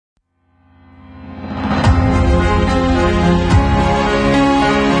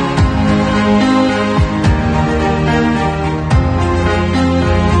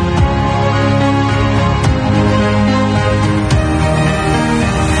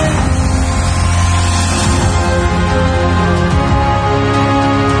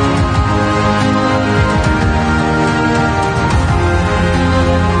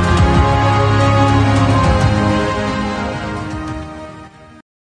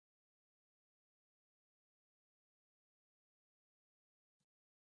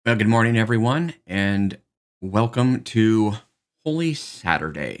Well, good morning, everyone, and welcome to Holy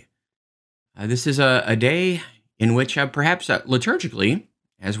Saturday. This is a day in which, perhaps liturgically,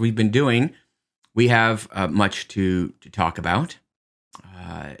 as we've been doing, we have much to talk about.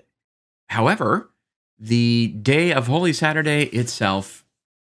 Uh, However, the day of Holy Saturday itself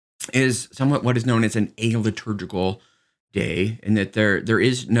is somewhat what is known as an aliturgical day, in that there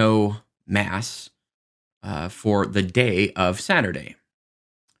is no Mass for the day of Saturday.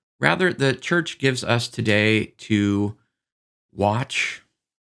 Rather, the church gives us today to watch,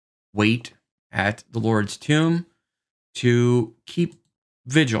 wait at the Lord's tomb, to keep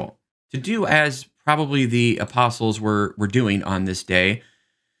vigil, to do as probably the apostles were doing on this day.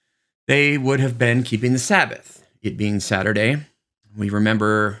 They would have been keeping the Sabbath, it being Saturday. We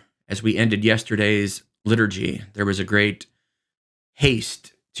remember as we ended yesterday's liturgy, there was a great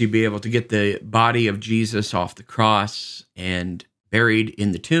haste to be able to get the body of Jesus off the cross and buried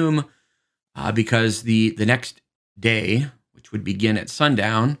in the tomb, because the next day, which would begin at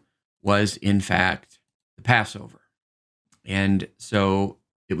sundown, was in fact the Passover. And so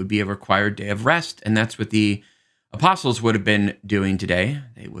it would be a required day of rest, and that's what the apostles would have been doing today.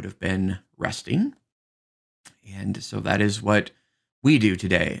 They would have been resting. And so that is what we do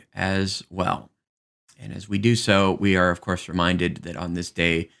today as well. And as we do so, we are, of course, reminded that on this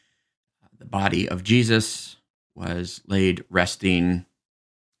day, the body of Jesus was laid resting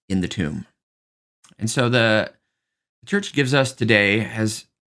in the tomb. And so the church gives us today, as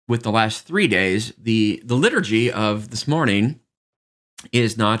with the last 3 days, the liturgy of this morning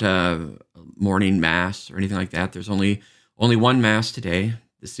is not a morning Mass or anything like that. There's only one Mass today,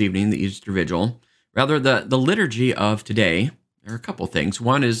 this evening, the Easter Vigil. Rather, the liturgy of today, there are a couple things.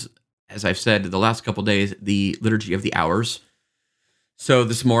 One is, as I've said the last couple days, the liturgy of the hours. So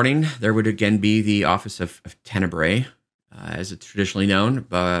this morning, there would again be the office of Tenebrae, as it's traditionally known.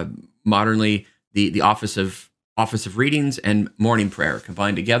 Modernly, the office of readings and morning prayer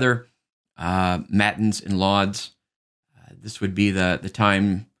combined together, matins and lauds. This would be the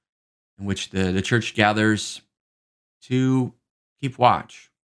time in which the church gathers to keep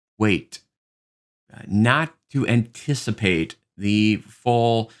watch, wait, not to anticipate the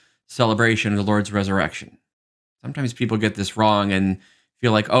full celebration of the Lord's resurrection. Sometimes people get this wrong and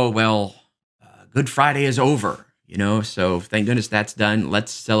feel like, oh, well, Good Friday is over, so thank goodness that's done.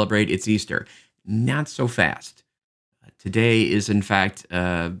 Let's celebrate, it's Easter. Not so fast. Today is, in fact,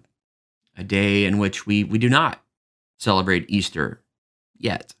 a day in which we do not celebrate Easter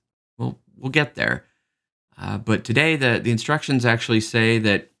yet. We'll get there. But today, the instructions actually say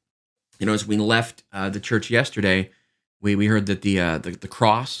that, as we left the church yesterday, we heard that the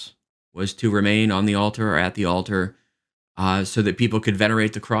cross was to remain on the altar or at the altar, so that people could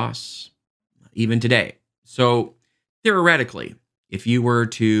venerate the cross even today. So theoretically, if you were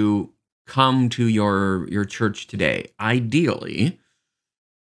to come to your church today, ideally,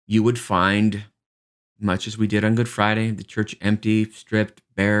 you would find, much as we did on Good Friday, the church empty, stripped,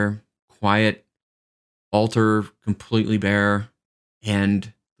 bare, quiet, altar completely bare,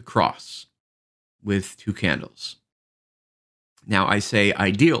 and the cross with 2 candles. Now, I say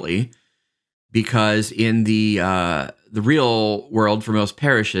ideally because in the real world, for most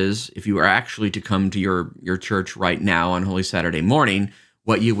parishes, if you were actually to come to your church right now on Holy Saturday morning,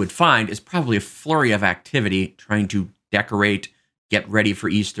 what you would find is probably a flurry of activity trying to decorate, get ready for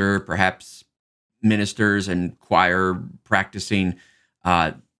Easter, perhaps ministers and choir practicing.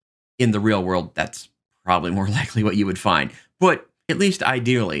 In the real world, that's probably more likely what you would find. But at least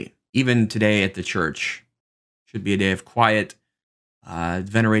ideally, even today at the church, should be a day of quiet,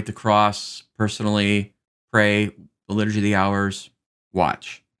 venerate the cross personally, pray, the liturgy of the hours,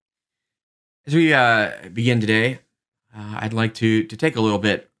 watch. As we begin today, I'd like to take a little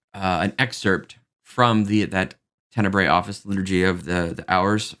bit, an excerpt from that Tenebrae office, liturgy of the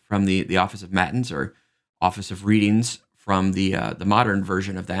hours, from the office of matins or office of readings, from the modern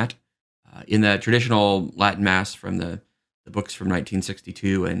version of that. In the traditional Latin Mass from the books from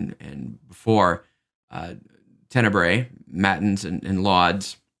 1962 and before, Tenebrae, matins and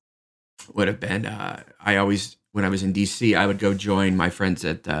lauds would have been, when I was in D.C., I would go join my friends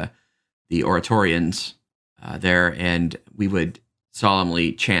at the Oratorians there, and we would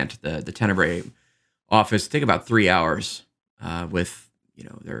solemnly chant the Tenebrae office. Take about 3 hours with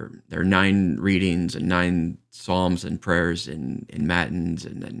their 9 readings and 9 psalms and prayers in matins,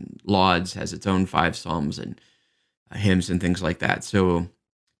 and then lauds has its own 5 psalms and hymns and things like that. So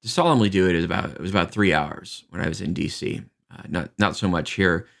to solemnly do it was about 3 hours when I was in D.C. Not so much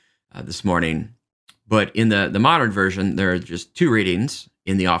here this morning, but in the modern version there are just 2 readings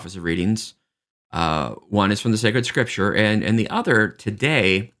in the office of readings, One is from the Sacred Scripture, and the other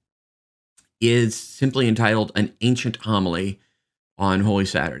today is simply entitled An Ancient Homily on Holy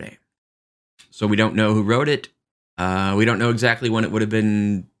Saturday. So we don't know who wrote it. We don't know exactly when it would have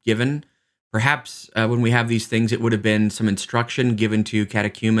been given. Perhaps when we have these things, it would have been some instruction given to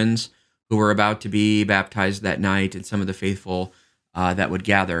catechumens who were about to be baptized that night and some of the faithful that would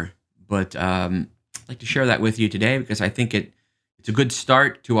gather. But I'd like to share that with you today because I think it's a good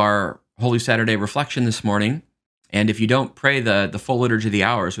start to our Holy Saturday reflection this morning. And if you don't pray the full Liturgy of the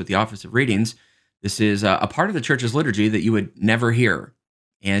Hours with the Office of Readings, this is a part of the Church's liturgy that you would never hear.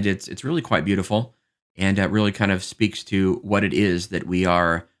 And it's really quite beautiful, and it really kind of speaks to what it is that we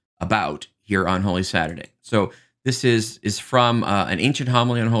are about here on Holy Saturday. So this is from an ancient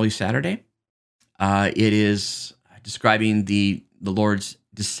homily on Holy Saturday. It is describing the Lord's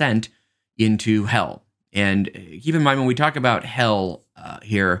descent into hell. And keep in mind, when we talk about hell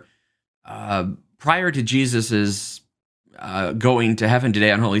here, prior to Jesus's going to heaven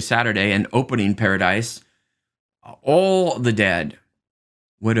today on Holy Saturday and opening paradise, all the dead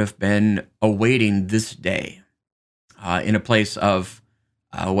would have been awaiting this day in a place of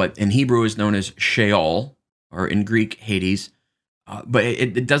what in Hebrew is known as Sheol, or in Greek, Hades. But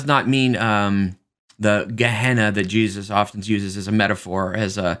it does not mean the Gehenna that Jesus often uses as a metaphor,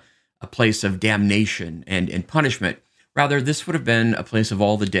 as a place of damnation and punishment. Rather, this would have been a place of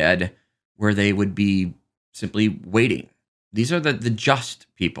all the dead where they would be simply waiting. These are the just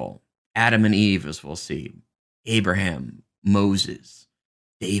people, Adam and Eve, as we'll see, Abraham, Moses,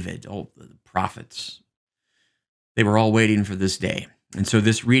 David, all the prophets. They were all waiting for this day. And so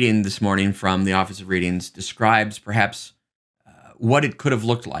this reading this morning from the Office of Readings describes perhaps what it could have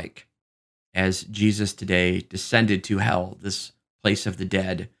looked like as Jesus today descended to hell, this place of the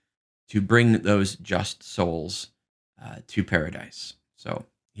dead, to bring those just souls to paradise. So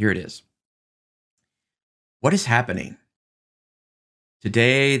here it is. What is happening?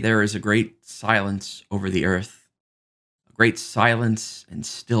 Today there is a great silence over the earth, a great silence and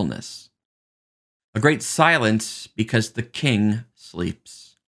stillness. A great silence because the King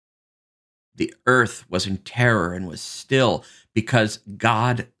sleeps. The earth was in terror and was still because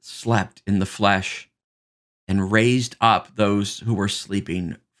God slept in the flesh and raised up those who were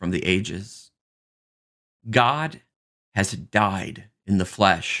sleeping from the ages. God has died in the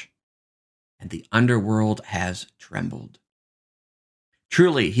flesh, and the underworld has trembled.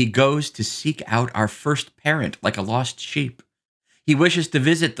 Truly, he goes to seek out our first parent like a lost sheep. He wishes to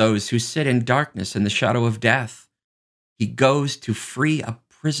visit those who sit in darkness and the shadow of death. He goes to free a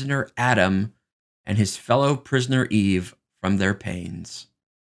prisoner Adam and his fellow prisoner Eve from their pains.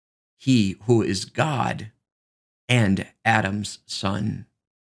 He who is God and Adam's son.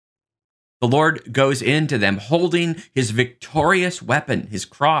 The Lord goes into them holding his victorious weapon, his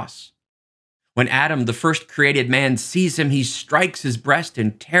cross. When Adam, the first created man, sees him, he strikes his breast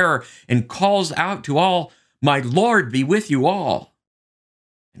in terror and calls out to all, "My Lord be with you all."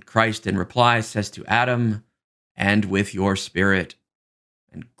 And Christ in reply says to Adam, "And with your spirit."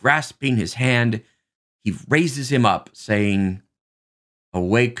 And grasping his hand, he raises him up, saying,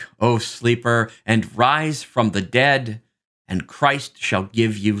 "Awake, O sleeper, and rise from the dead, and Christ shall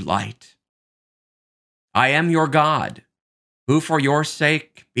give you light. I am your God, who for your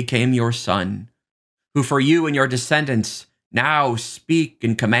sake became your son, who for you and your descendants now speak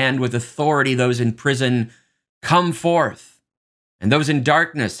and command with authority those in prison, come forth, and those in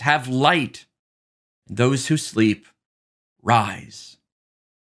darkness have light, and those who sleep rise.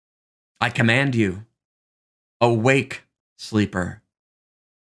 I command you, awake, sleeper.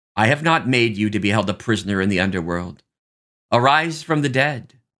 I have not made you to be held a prisoner in the underworld. Arise from the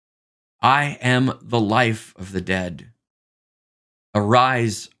dead. I am the life of the dead.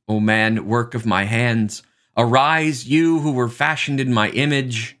 Arise, O man, work of my hands. Arise, you who were fashioned in my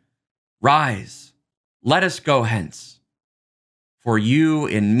image. Rise, let us go hence. For you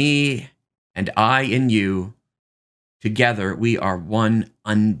in me, and I in you, together we are one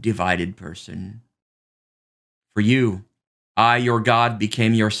undivided person. For you, I, your God,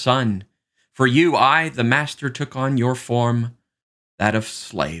 became your son. For you, I, the master, took on your form, that of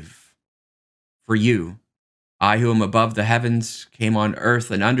slave. For you, I who am above the heavens, came on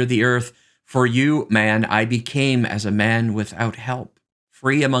earth and under the earth. For you, man, I became as a man without help,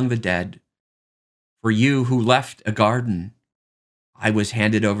 free among the dead. For you who left a garden, I was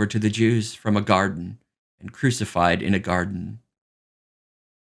handed over to the Jews from a garden and crucified in a garden.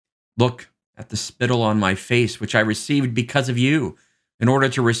 Look at the spittle on my face, which I received because of you, in order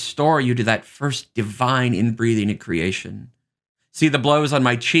to restore you to that first divine inbreathing in creation. See the blows on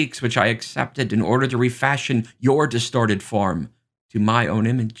my cheeks, which I accepted in order to refashion your distorted form to my own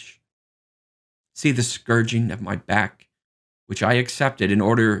image. See the scourging of my back, which I accepted in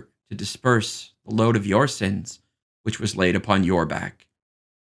order to disperse the load of your sins, which was laid upon your back.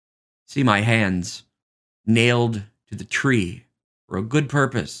 See my hands nailed to the tree for a good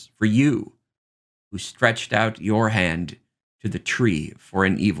purpose, for you, who stretched out your hand to the tree for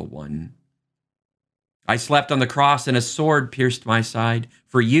an evil one. I slept on the cross, and a sword pierced my side,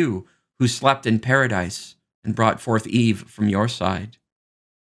 for you, who slept in paradise and brought forth Eve from your side.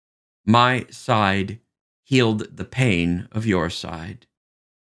 My side healed the pain of your side.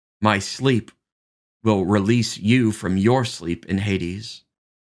 My sleep will release you from your sleep in Hades.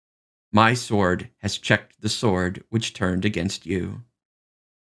 My sword has checked the sword which turned against you.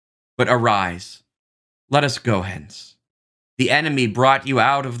 But arise, let us go hence. The enemy brought you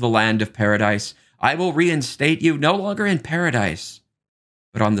out of the land of paradise. I will reinstate you no longer in paradise,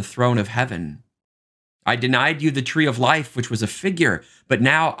 but on the throne of heaven. I denied you the tree of life, which was a figure, but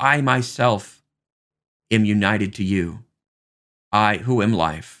now I myself am united to you, I who am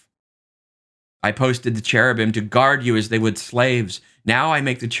life. I posted the cherubim to guard you as they would slaves. Now I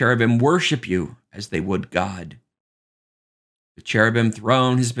make the cherubim worship you as they would God. The cherubim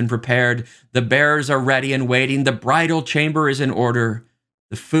throne has been prepared. The bearers are ready and waiting. The bridal chamber is in order.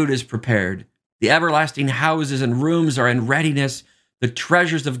 The food is prepared. The everlasting houses and rooms are in readiness. The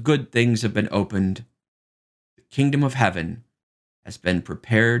treasures of good things have been opened. The kingdom of heaven has been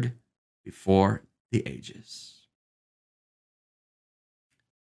prepared before the ages.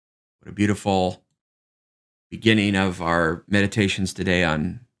 What a beautiful beginning of our meditations today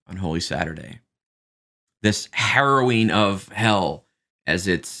on Holy Saturday. This harrowing of hell, as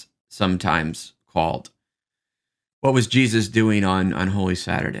it's sometimes called. What was Jesus doing on Holy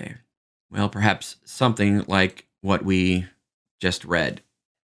Saturday? Well, perhaps something like what we just read.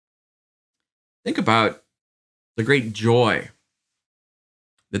 Think about the great joy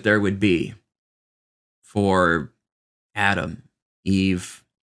that there would be for Adam, Eve,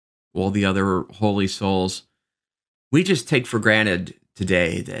 all the other holy souls. We just take for granted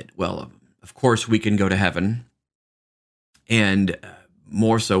today that, well, of course we can go to heaven. And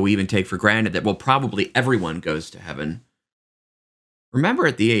more so, we even take for granted that, well, probably everyone goes to heaven. Remember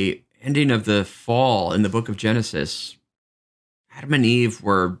at the ending of the fall in the book of Genesis, Adam and Eve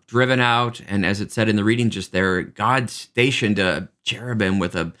were driven out, and as it said in the reading just there, God stationed a cherubim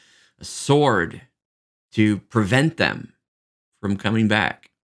with a sword to prevent them from coming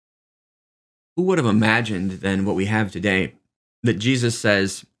back. Who would have imagined then what we have today, that Jesus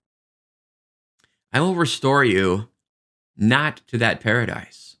says, I will restore you not to that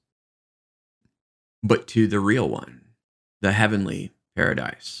paradise, but to the real one, the heavenly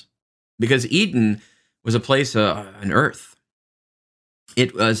paradise. Because Eden was a place on earth.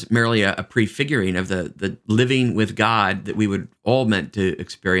 It was merely a prefiguring of the living with God that we would all meant to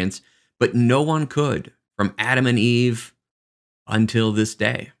experience, but no one could from Adam and Eve until this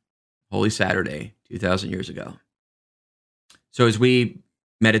day, Holy Saturday, 2,000 years ago. So as we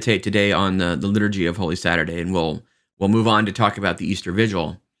meditate today on the liturgy of Holy Saturday, and we'll move on to talk about the Easter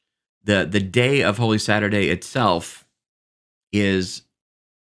Vigil, the day of Holy Saturday itself is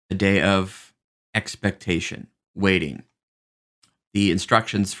a day of expectation, waiting. The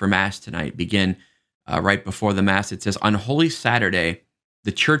instructions for Mass tonight begin right before the Mass. It says, on Holy Saturday,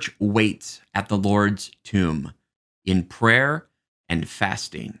 the Church waits at the Lord's tomb in prayer and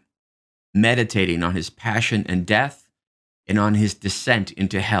fasting, meditating on his passion and death and on his descent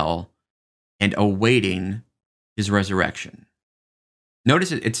into hell and awaiting his resurrection.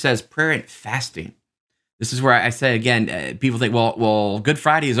 Notice it says prayer and fasting. This is where I say again, people think, well, Good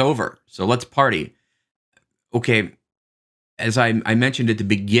Friday is over, so let's party. Okay, as I mentioned at the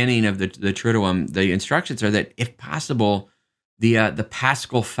beginning of the Triduum, the instructions are that if possible, the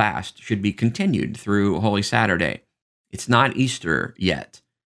Paschal fast should be continued through Holy Saturday. It's not Easter yet.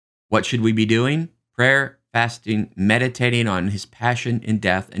 What should we be doing? Prayer, fasting, meditating on his passion and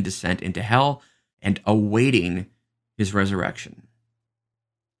death and descent into hell, and awaiting his resurrection.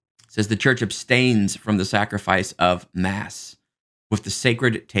 It says the Church abstains from the sacrifice of Mass, with the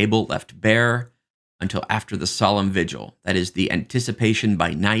sacred table left bare until after the solemn vigil, that is, the anticipation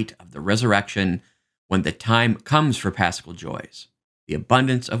by night of the resurrection, when the time comes for Paschal joys, the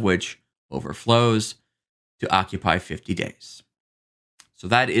abundance of which overflows to occupy 50 days. So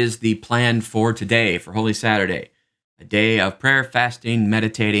that is the plan for today, for Holy Saturday, a day of prayer, fasting,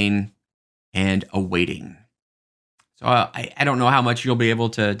 meditating, and awaiting. So I don't know how much you'll be able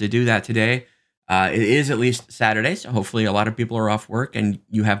to do that today. It is at least Saturday, so hopefully a lot of people are off work and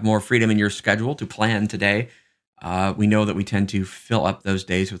you have more freedom in your schedule to plan today. We know that we tend to fill up those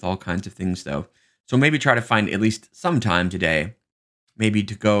days with all kinds of things, though. So maybe try to find at least some time today maybe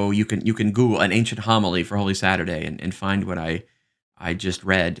to go, you can Google an ancient homily for Holy Saturday and find what I just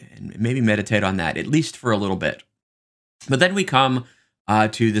read and maybe meditate on that, at least for a little bit. But then we come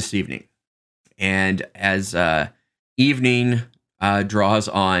to this evening. And as evening draws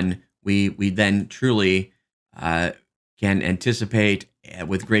on, we then truly can anticipate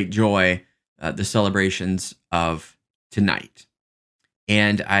with great joy the celebrations of tonight.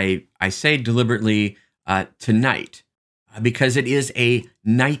 And I say deliberately tonight because it is a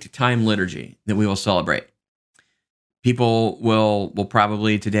nighttime liturgy that we will celebrate. People will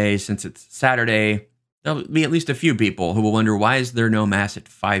probably today, since it's Saturday, there'll be at least a few people who will wonder, why is there no Mass at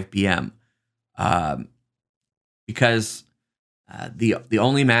 5 p.m.? Because the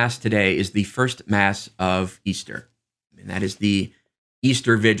only Mass today is the first Mass of Easter, and that is the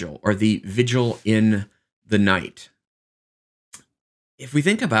Easter Vigil, or the Vigil in the night. If we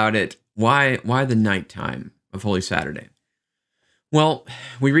think about it, why the nighttime of Holy Saturday? Well,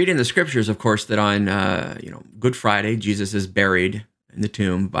 we read in the Scriptures, of course, that on Good Friday, Jesus is buried in the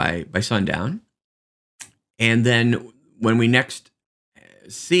tomb by sundown, and then when we next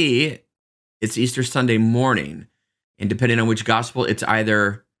see, it's Easter Sunday morning, and depending on which gospel, it's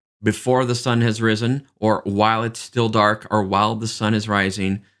either before the sun has risen, or while it's still dark, or while the sun is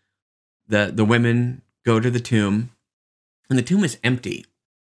rising. The women go to the tomb, and the tomb is empty.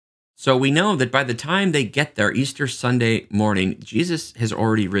 So we know that by the time they get there, Easter Sunday morning, Jesus has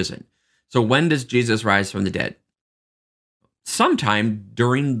already risen. So when does Jesus rise from the dead? Sometime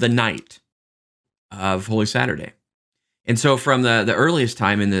during the night of Holy Saturday. And so from the earliest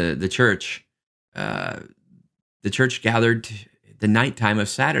time in the church gathered the nighttime of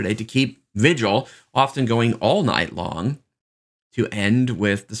Saturday to keep vigil, often going all night long, to end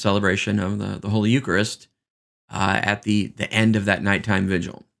with the celebration of the Holy Eucharist at the end of that nighttime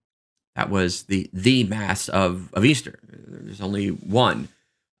vigil. That was the Mass of Easter. There's only one.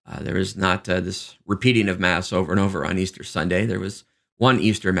 There is not this repeating of Mass over and over on Easter Sunday. There was one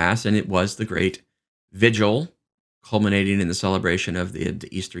Easter Mass, and it was the great vigil, culminating in the celebration of the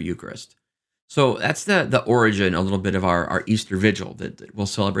Easter Eucharist. So that's the origin, a little bit of our Easter Vigil that we'll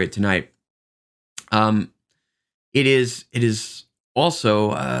celebrate tonight. It is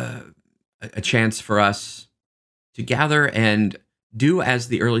also a chance for us to gather and do as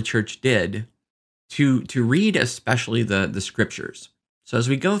the early church did, to read especially the Scriptures. So as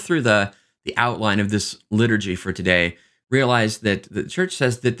we go through the outline of this liturgy for today, realize that the church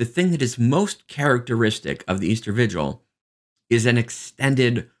says that the thing that is most characteristic of the Easter Vigil is an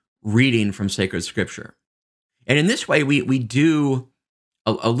extended reading from sacred Scripture. And in this way, we do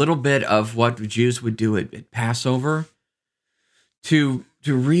a little bit of what Jews would do at Passover, to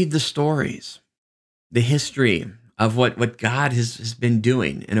read the stories, the history of what God has been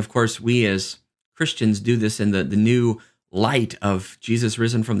doing. And of course, we as Christians do this in the new light of Jesus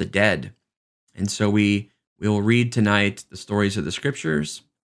risen from the dead. And so we will read tonight the stories of the Scriptures.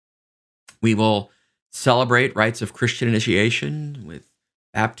 We will celebrate rites of Christian initiation with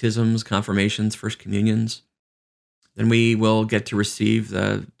baptisms, confirmations, first communions. Then we will get to receive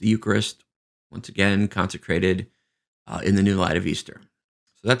the Eucharist, once again consecrated in the new light of Easter.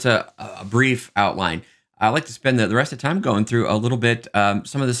 So that's a brief outline. I'd like to spend the rest of the time going through a little bit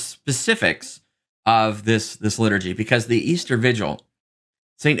some of the specifics of this liturgy, because the Easter Vigil,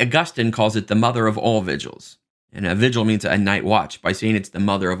 St. Augustine calls it the mother of all vigils. And a vigil means a night watch. By saying it's the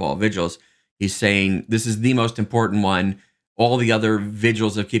mother of all vigils, he's saying this is the most important one. All the other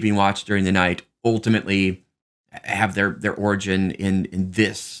vigils of keeping watch during the night ultimately have their origin in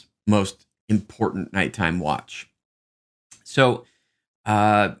this most important nighttime watch. So,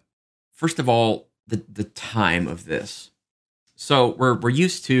 first of all, the time of this. So we're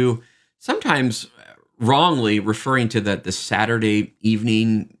used to sometimes wrongly referring to the Saturday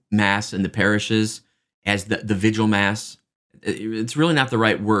evening Mass in the parishes as the Vigil Mass. It's really not the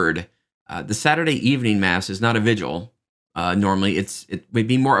right word. The Saturday evening Mass is not a vigil. Normally, it would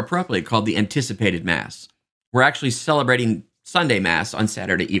be more appropriately called the anticipated Mass. We're actually celebrating Sunday Mass on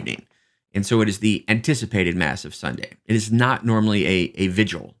Saturday evening. And so it is the anticipated Mass of Sunday. It is not normally a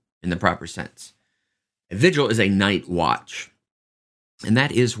vigil in the proper sense. A vigil is a night watch. And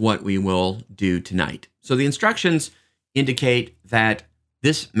that is what we will do tonight. So the instructions indicate that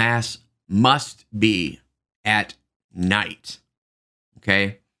this Mass must be at night.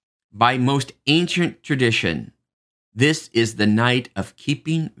 Okay? By most ancient tradition, this is the night of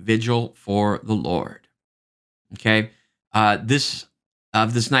keeping vigil for the Lord. Okay? This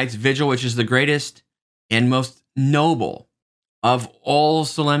night's vigil, which is the greatest and most noble of all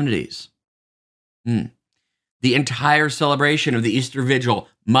solemnities. The entire celebration of the Easter Vigil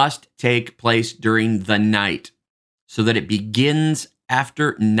must take place during the night, so that it begins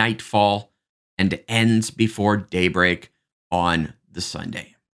after nightfall and ends before daybreak on the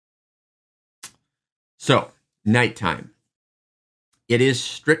Sunday. So, nighttime. It is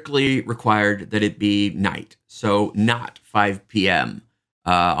strictly required that it be night, so not 5 p.m.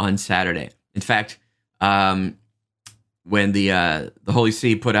 On Saturday. In fact, when the Holy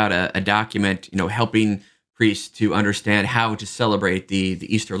See put out a document, helping priests to understand how to celebrate the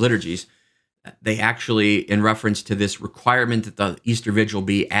Easter liturgies, they actually, in reference to this requirement that the Easter Vigil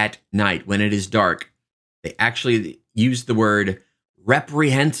be at night when it is dark, they actually used the word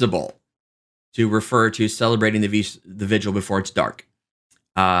reprehensible to refer to celebrating the Vigil before it's dark.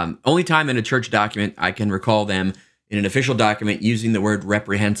 Only time in a church document I can recall them in an official document using the word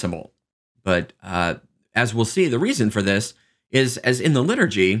reprehensible. But as we'll see, the reason for this is, as in the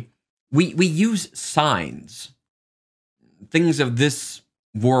liturgy, we use signs, things of this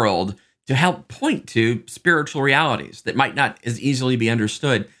world, to help point to spiritual realities that might not as easily be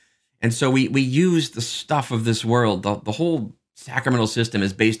understood. And so we use the stuff of this world. The whole sacramental system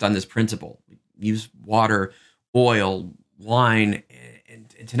is based on this principle. We use water, oil, wine,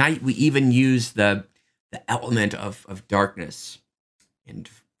 and tonight we even use the element of darkness and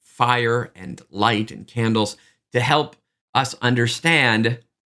fire and light and candles to help us understand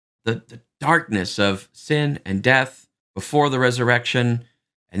the darkness of sin and death before the resurrection,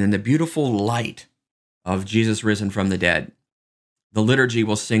 and then the beautiful light of Jesus risen from the dead. The liturgy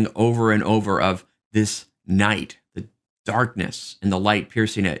will sing over and over of this night, the darkness and the light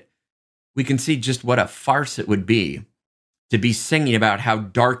piercing it. We can see just what a farce it would be to be singing about how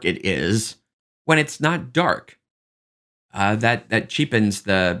dark it is when it's not dark. That cheapens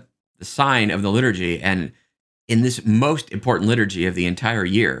the sign of the liturgy. And in this most important liturgy of the entire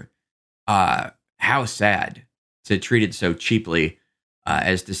year, how sad to treat it so cheaply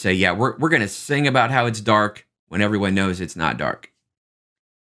as to say, yeah, we're going to sing about how it's dark when everyone knows it's not dark.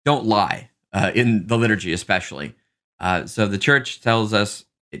 Don't lie in the liturgy, especially. So the church tells us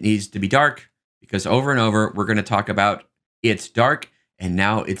it needs to be dark because over and over we're going to talk about it's dark and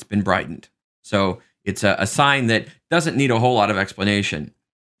now it's been brightened. So it's a sign that doesn't need a whole lot of explanation.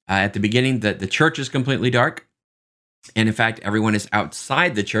 At the beginning, the church is completely dark. And in fact, everyone is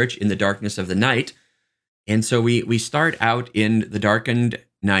outside the church in the darkness of the night. And so we start out in the darkened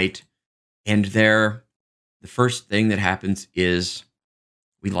night, and there, the first thing that happens is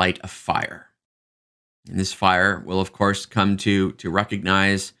we light a fire. And this fire will, of course, come to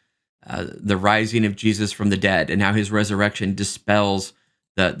recognize the rising of Jesus from the dead and how his resurrection dispels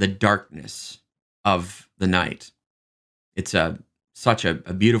the darkness of the night. It's such a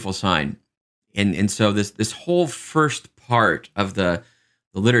beautiful sign. And so this whole first part of the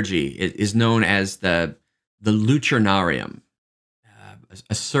liturgy is known as the Lucernarium,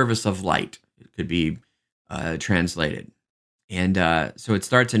 a service of light, it could be translated. And so it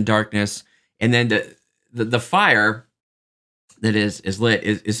starts in darkness, and then the fire that is lit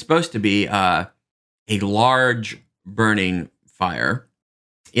is supposed to be a large burning fire.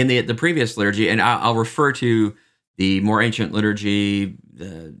 In the previous liturgy, and I'll refer to the more ancient liturgy,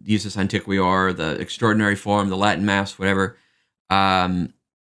 the Usus Antiquior, the extraordinary form, the Latin Mass, whatever.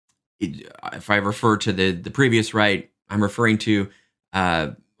 If I refer to the previous rite, I'm referring to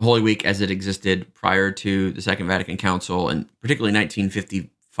Holy Week as it existed prior to the Second Vatican Council, and particularly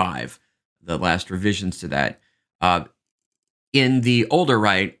 1955, the last revisions to that. In the older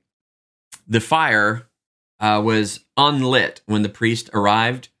rite, the fire was unlit when the priest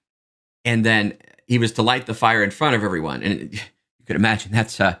arrived, and then he was to light the fire in front of everyone. And you could imagine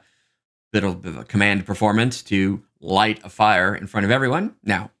that's a bit of a command performance to light a fire in front of everyone.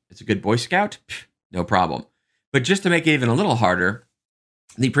 Now, it's a good Boy Scout, no problem. But just to make it even a little harder,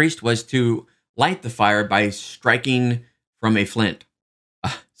 the priest was to light the fire by striking from a flint.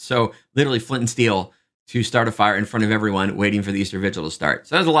 So literally flint and steel to start a fire in front of everyone waiting for the Easter Vigil to start.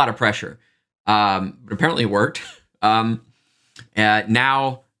 So that was a lot of pressure. But apparently it worked. Now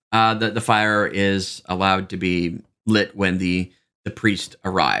the fire is allowed to be lit when the priest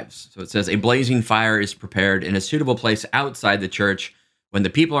arrives. So it says, a blazing fire is prepared in a suitable place outside the church. When the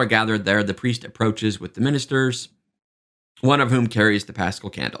people are gathered there, the priest approaches with the ministers, one of whom carries the paschal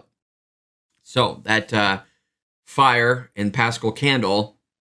candle. So that fire and paschal candle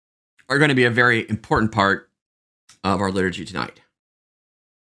are going to be a very important part of our liturgy tonight.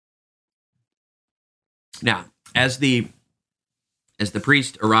 Now, as the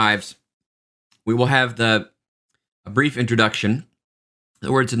priest arrives, we will have a brief introduction.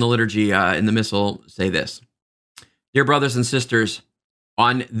 The words in the liturgy in the Missal say this: Dear brothers and sisters,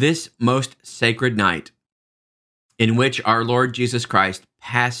 on this most sacred night, in which our Lord Jesus Christ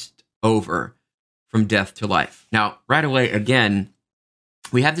passed over from death to life. Now, right away, again,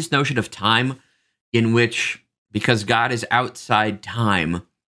 We have this notion of time in which, because God is outside time,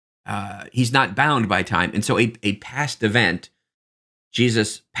 he's not bound by time. And so a past event,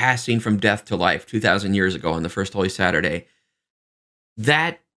 Jesus passing from death to life 2,000 years ago on the first Holy Saturday,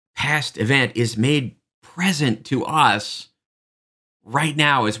 that past event is made present to us right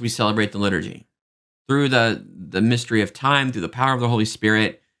now as we celebrate the liturgy. Through the mystery of time, through the power of the Holy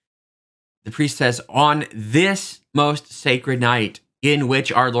Spirit, the priest says, on this most sacred night in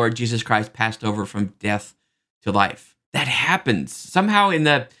which our Lord Jesus Christ passed over from death to life. That happens somehow in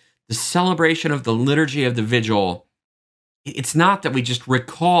the celebration of the liturgy of the vigil. It's not that we just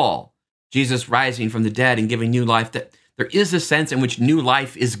recall Jesus rising from the dead and giving new life, that there is a sense in which new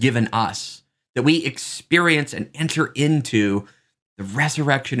life is given us, that we experience and enter into the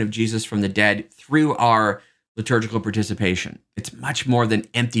resurrection of Jesus from the dead through our liturgical participation. It's much more than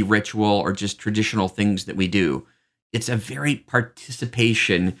empty ritual or just traditional things that we do. It's a very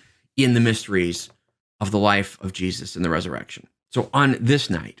participation in the mysteries of the life of Jesus and the resurrection. So on this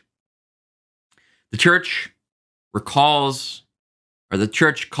night, the church calls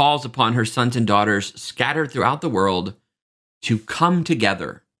upon her sons and daughters scattered throughout the world to come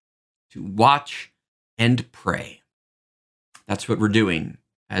together, to watch and pray. That's what we're doing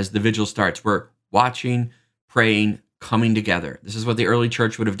as the vigil starts. We're watching, praying, coming together. This is what the early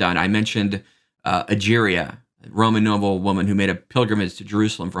church would have done. I mentioned Egeria, a Roman noble woman who made a pilgrimage to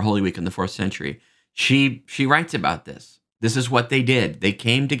Jerusalem for Holy Week in the 4th century. She writes about this. This is what they did. They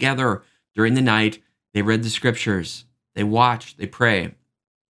came together during the night. They read the scriptures. They watched. They pray.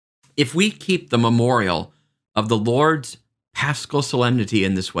 If we keep the memorial of the Lord's Paschal solemnity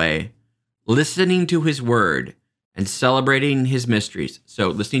in this way, listening to his word and celebrating his mysteries. So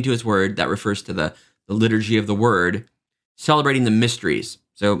listening to his word, that refers to the liturgy of the word, celebrating the mysteries.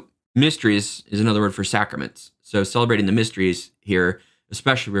 So mysteries is another word for sacraments. So celebrating the mysteries here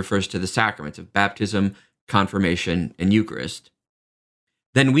especially refers to the sacraments of baptism, confirmation, and Eucharist.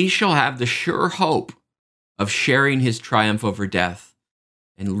 Then we shall have the sure hope of sharing his triumph over death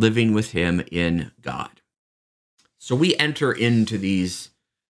and living with him in God. So we enter into these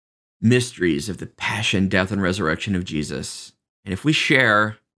mysteries of the passion, death, and resurrection of Jesus. And if we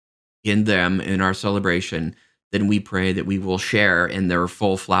share in them in our celebration, then we pray that we will share in their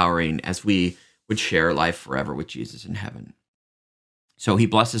full flowering as we would share life forever with Jesus in heaven. So he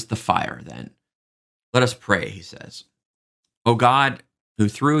blesses the fire then. Let us pray, he says. O God, who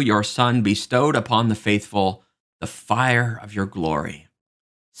through your Son bestowed upon the faithful the fire of your glory,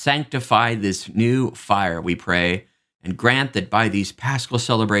 sanctify this new fire, we pray, and grant that by these Paschal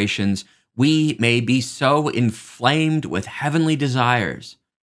celebrations we may be so inflamed with heavenly desires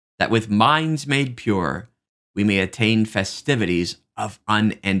that with minds made pure we may attain festivities of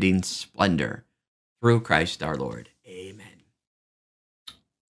unending splendor. Through Christ our Lord. Amen.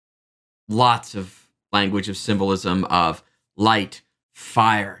 Lots of language of symbolism of light,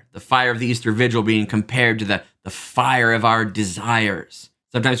 fire, the fire of the Easter Vigil being compared to the fire of our desires.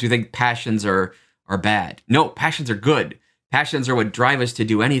 Sometimes we think passions are bad. No, passions are good. Passions are what drive us to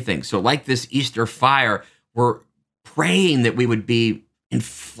do anything. So like this Easter fire, we're praying that we would be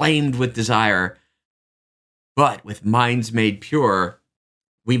inflamed with desire, but with minds made pure,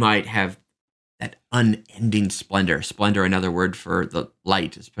 we might have that unending splendor. Splendor, another word for the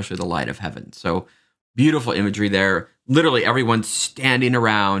light, especially the light of heaven. So beautiful imagery there. Literally everyone standing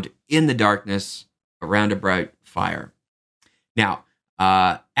around in the darkness around a bright fire. Now,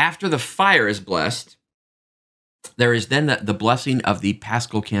 after the fire is blessed, there is then the blessing of the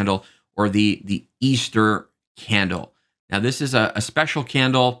Paschal candle or the Easter candle. Now, this is a special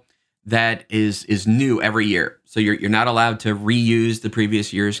candle that is new every year. So you're not allowed to reuse the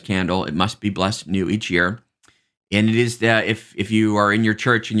previous year's candle. It must be blessed new each year. And it is if you are in your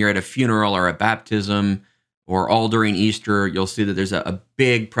church and you're at a funeral or a baptism or all during Easter, you'll see that there's a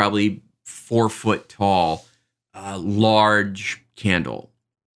big, probably 4 foot tall, large candle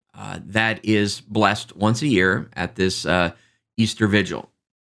that is blessed once a year at this Easter Vigil.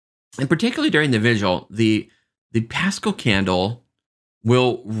 And particularly during the Vigil, the Paschal candle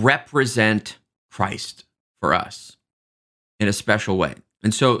will represent Christ for us in a special way.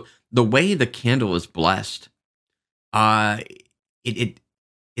 And so the way the candle is blessed,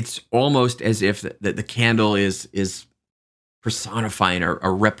 it's almost as if the candle is personifying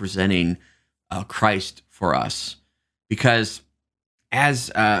or representing Christ for us, because as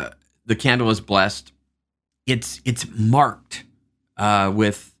the candle is blessed, it's marked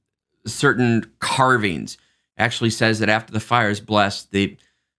with certain carvings. It actually says that after the fire is blessed,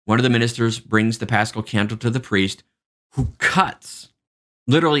 one of the ministers brings the Paschal candle to the priest, who cuts,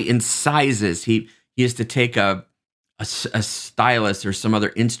 literally incises. He is to take a a stylus or some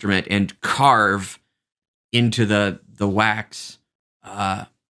other instrument and carve into the wax a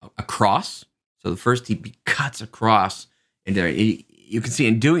cross. So first he cuts a cross into there. You can see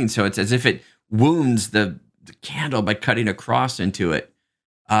in doing so, it's as if it wounds the candle by cutting a cross into it.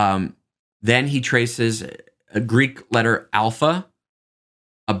 Then he traces a Greek letter alpha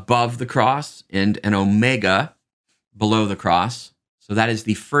above the cross and an omega below the cross. So that is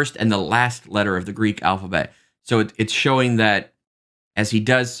the first and the last letter of the Greek alphabet. So it's showing that as he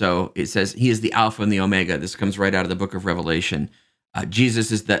does so, it says he is the Alpha and the Omega. This comes right out of the book of Revelation.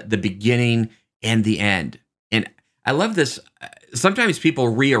 Jesus is the beginning and the end. And I love this. Sometimes people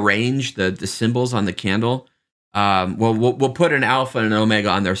rearrange the symbols on the candle. We'll put an Alpha and an Omega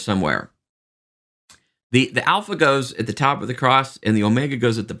on there somewhere. The Alpha goes at the top of the cross and the Omega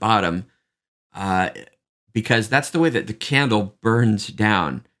goes at the bottom because that's the way that the candle burns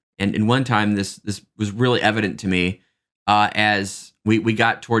down. And in one time, this was really evident to me as we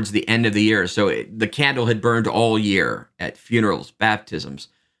got towards the end of the year. So the candle had burned all year at funerals, baptisms.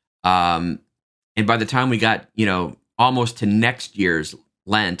 And by the time we got, almost to next year's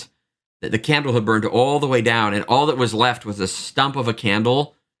Lent, the candle had burned all the way down. And all that was left was a stump of a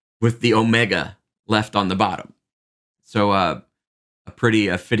candle with the Omega left on the bottom. So a pretty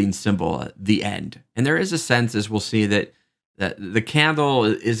fitting symbol, the end. And there is a sense, as we'll see, that the candle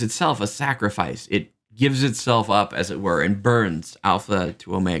is itself a sacrifice. It gives itself up, as it were, and burns Alpha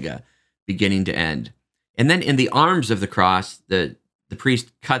to Omega, beginning to end. And then in the arms of the cross, the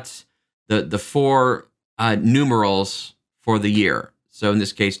priest cuts the four numerals for the year. So in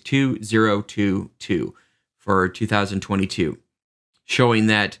this case, 2022 for 2022, showing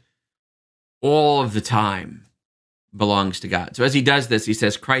that all of the time belongs to God. So as he does this, he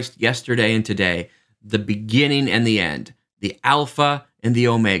says, Christ yesterday and today, the beginning and the end, the Alpha and the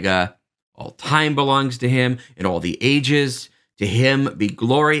Omega. All time belongs to him and all the ages. To him be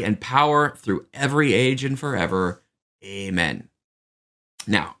glory and power through every age and forever. Amen.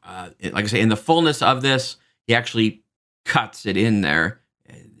 Now, like I say, in the fullness of this, he actually cuts it in there.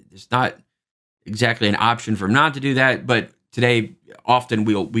 It's not exactly an option for him not to do that, but today, often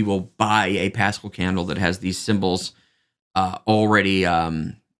we will buy a Paschal candle that has these symbols already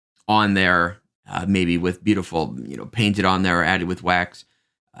on there, maybe with beautiful, painted on there or added with wax.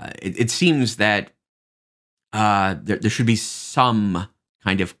 It seems that there should be some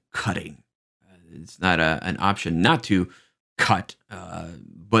kind of cutting. It's not an option not to cut,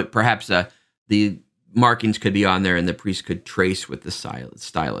 but perhaps the markings could be on there and the priest could trace with the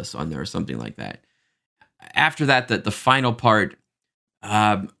stylus on there or something like that. After that, the final part,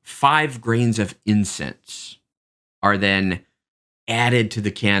 5 grains of incense are then added to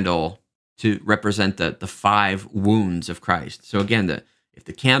the candle to represent the 5 wounds of Christ. So again, if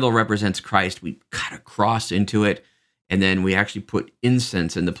the candle represents Christ, we cut a cross into it, and then we actually put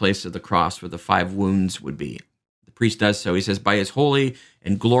incense in the place of the cross where the 5 wounds would be. The priest does so. He says, by his holy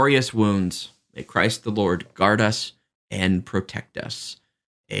and glorious wounds, may Christ the Lord guard us and protect us.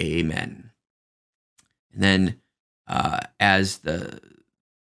 Amen. And then as the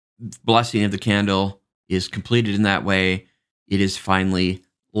blessing of the candle is completed in that way, it is finally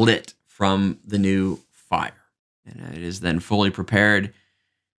lit from the new fire. And it is then fully prepared.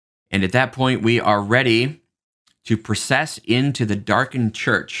 And at that point, we are ready to process into the darkened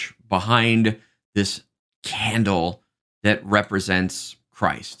church behind this candle that represents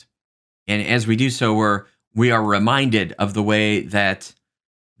Christ. And as we do so, we are reminded of the way that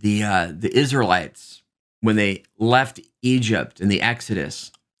the Israelites, when they left Egypt in the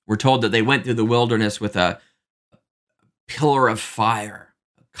Exodus, were told that they went through the wilderness with a pillar of fire,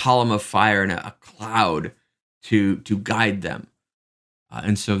 a column of fire, and a cloud to guide them.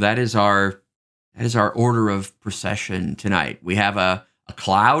 And so that is our order of procession tonight. We have a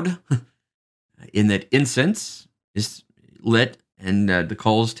cloud in that incense is lit and the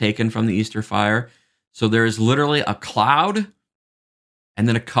coals taken from the Easter fire. So there is literally a cloud and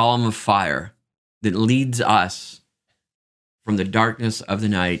then a column of fire that leads us from the darkness of the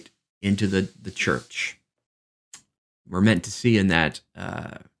night into the church. We're meant to see in that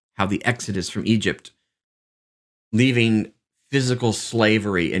how the exodus from Egypt, leaving physical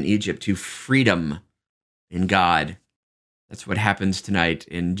slavery in Egypt to freedom in God. That's what happens tonight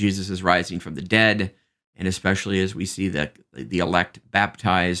in Jesus' rising from the dead, and especially as we see the elect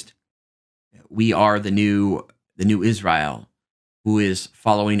baptized. We are the new Israel who is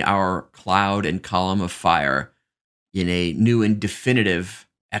following our cloud and column of fire in a new and definitive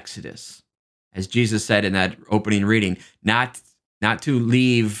exodus. As Jesus said in that opening reading, not to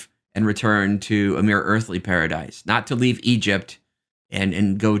leave and return to a mere earthly paradise, not to leave Egypt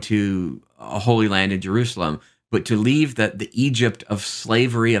and go to a holy land in Jerusalem, but to leave the Egypt of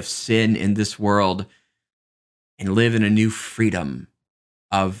slavery, of sin in this world, and live in a new freedom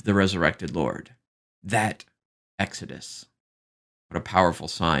of the resurrected Lord. That Exodus. What a powerful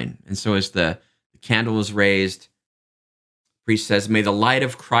sign. And so as the candle is raised, the priest says, "May the light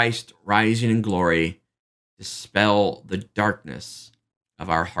of Christ rising in glory dispel the darkness of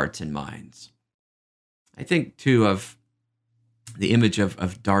our hearts and minds." I think, too, of the image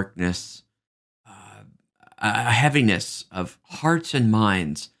of darkness, a heaviness of hearts and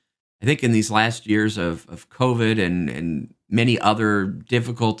minds. I think in these last years of COVID and many other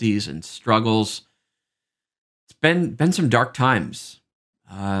difficulties and struggles, it's been some dark times.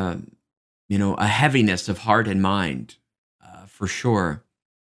 A heaviness of heart and mind, for sure.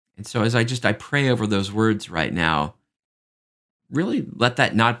 And so as I pray over those words right now, really let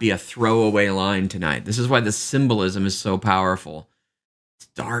that not be a throwaway line tonight. This is why the symbolism is so powerful. It's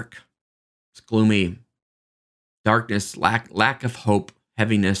dark. It's gloomy. Darkness, lack of hope,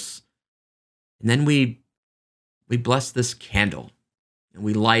 heaviness. And then we bless this candle and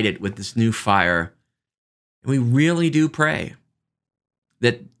we light it with this new fire. And we really do pray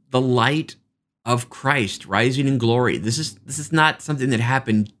that the light of Christ rising in glory, this is not something that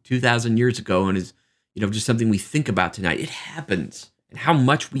happened 2,000 years ago and is just something we think about tonight. It happens, and how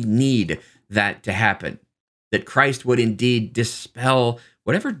much we need that to happen, that Christ would indeed dispel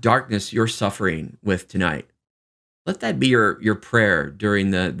whatever darkness you're suffering with tonight. Let that be your prayer during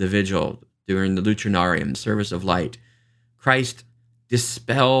the vigil, during the Lucernarium, service of light. Christ,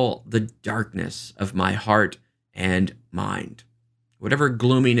 dispel the darkness of my heart and mind. Whatever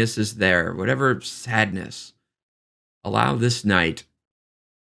gloominess is there, whatever sadness, allow this night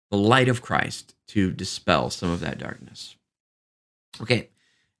the light of Christ to dispel some of that darkness. Okay,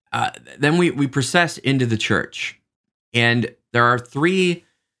 then we process into the church, and there are 3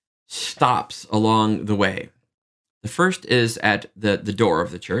 stops along the way. The first is at the door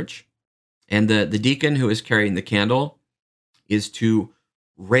of the church, and the deacon who is carrying the candle is to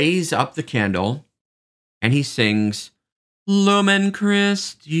raise up the candle, and he sings, "Lumen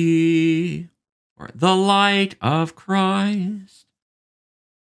Christi," or "the light of Christ."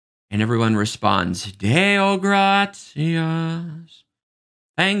 And everyone responds, "Deo gratias,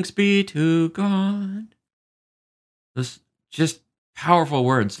 thanks be to God." Those just powerful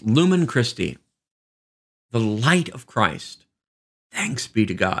words, Lumen Christi, the light of Christ, thanks be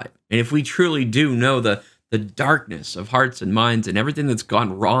to God. And if we truly do know the darkness of hearts and minds and everything that's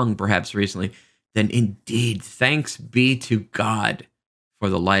gone wrong perhaps recently, then indeed, thanks be to God for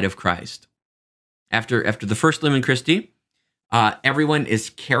the light of Christ. After the first Lumen Christi, everyone is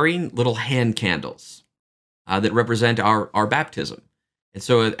carrying little hand candles that represent our baptism. And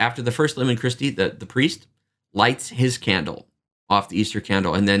so after the first Lumen Christi, the priest lights his candle off the Easter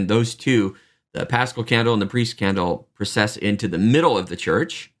candle, and then those two, the Paschal candle and the priest candle, process into the middle of the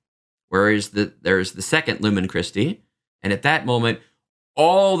church, whereas there's the second Lumen Christi, and at that moment,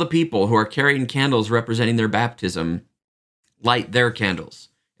 all the people who are carrying candles representing their baptism light their candles.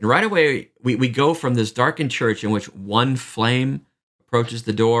 And right away, we go from this darkened church in which one flame approaches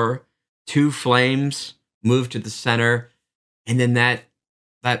the door, 2 flames move to the center, and then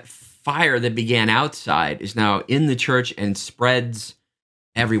that fire that began outside is now in the church and spreads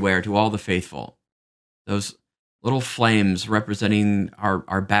everywhere to all the faithful. Those little flames representing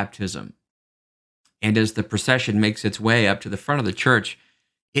our baptism. And as the procession makes its way up to the front of the church,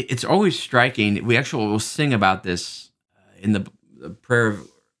 it's always striking. We actually will sing about this in the prayer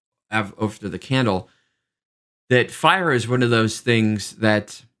after the candle, that fire is one of those things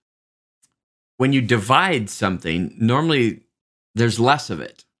that when you divide something, normally there's less of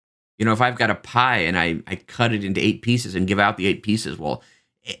it. If I've got a pie and I cut it into 8 pieces and give out the 8 pieces, well,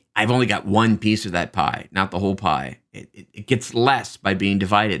 I've only got 1 piece of that pie, not the whole pie. It gets less by being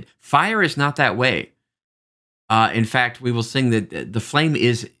divided. Fire is not that way. In fact, we will sing that the flame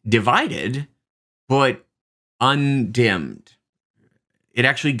is divided, but undimmed. It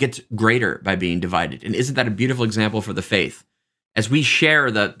actually gets greater by being divided. And isn't that a beautiful example for the faith? As we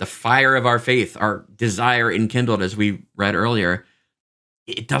share the fire of our faith, our desire enkindled, as we read earlier,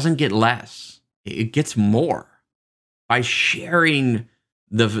 it doesn't get less. It gets more. By sharing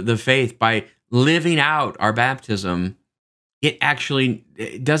the faith, by living out our baptism, it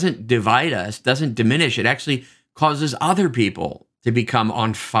doesn't divide us, doesn't diminish. It actually causes other people to become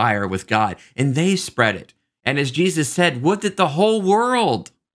on fire with God, and they spread it. And as Jesus said, would that the whole world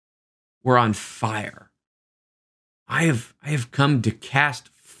were on fire. I have come to cast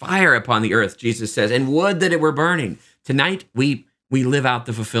fire upon the earth, Jesus says, and would that it were burning. Tonight, we live out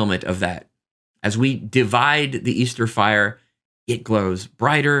the fulfillment of that. As we divide the Easter fire, it glows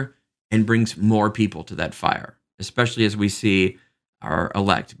brighter and brings more people to that fire. especially as we see our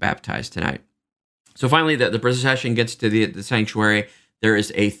elect baptized tonight. So finally, the procession gets to the sanctuary. There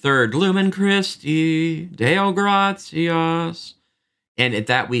is a third Lumen Christi, Deo gratias. And at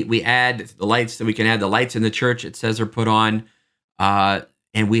that, we add the lights that we can add. The lights in the church, it says, are put on.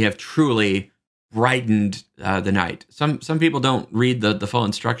 And we have truly brightened the night. Some people don't read the full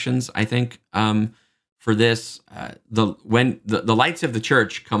instructions, I think, for this. When the lights of the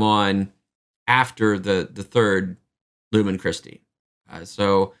church come on after the third Lumen Christi.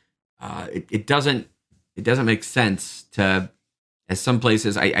 So it doesn't make sense to, as some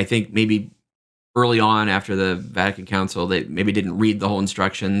places, I think maybe early on after the Vatican Council, they maybe didn't read the whole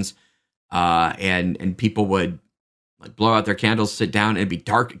instructions, and people would like blow out their candles, sit down, and it'd be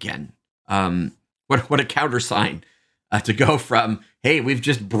dark again. What a countersign to go from, hey, we've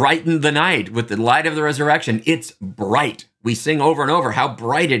just brightened the night with the light of the resurrection. It's bright. We sing over and over how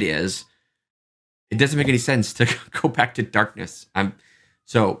bright it is. It doesn't make any sense to go back to darkness.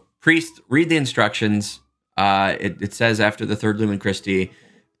 So priest, read the instructions. It says after the third Lumen Christi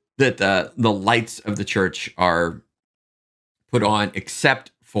that the lights of the church are put on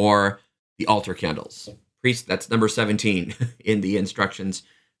except for the altar candles. Priest, that's number 17 in the instructions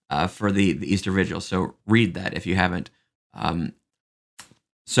for the Easter Vigil. So read that if you haven't.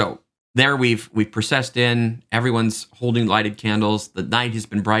 So there we've processed in. Everyone's holding lighted candles. The night has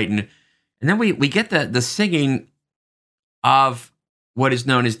been brightened. And then we get the singing of what is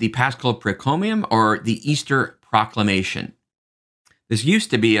known as the Paschal Praecomium, or the Easter Proclamation. This used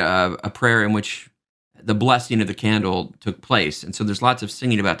to be a prayer in which the blessing of the candle took place. And so there's lots of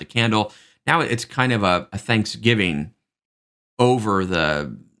singing about the candle. Now it's kind of a thanksgiving over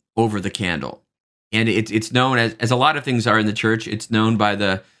the candle. And it's known as a lot of things are in the church. It's known by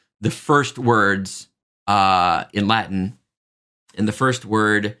the first words in Latin. And the first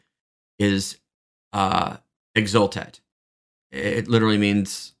word is exultet. It literally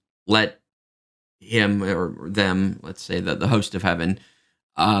means let him or them, let's say the host of heaven,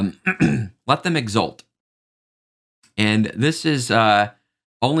 let them exult. And this is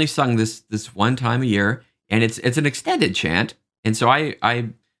only sung this one time a year, and it's an extended chant. And so I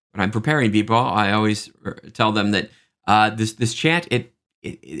when I'm preparing people, I always tell them that this chant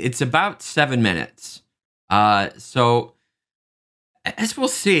it's about 7 minutes. So as we'll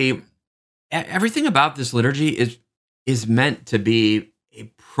see, everything about this liturgy is meant to be a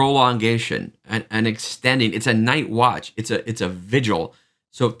prolongation, an extending. It's a night watch. It's a vigil.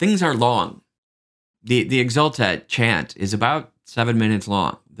 So things are long. The Exultet chant is about 7 minutes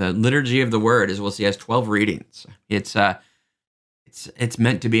long. The liturgy of the word, as we'll see, has 12 readings. It's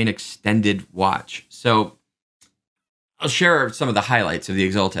meant to be an extended watch. So I'll share some of the highlights of the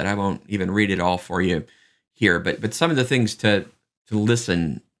Exultet. I won't even read it all for you here, but some of the things to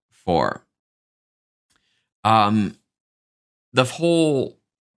listen for. The whole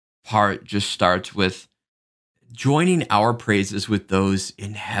part just starts with joining our praises with those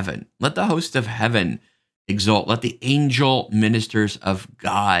in heaven. Let the host of heaven exult. Let the angel ministers of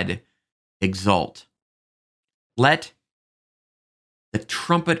God exult. Let the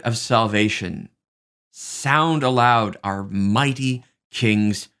trumpet of salvation sound aloud our mighty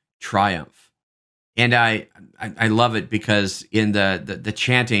King's triumph. And I love it because in the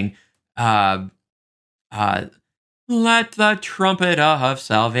chanting, let the trumpet of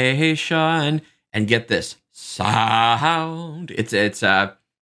salvation, and get this sound. It's a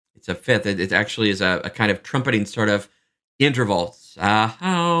fifth. It actually is a kind of trumpeting sort of interval.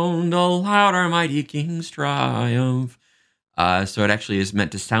 Sound aloud our mighty King's triumph. So it actually is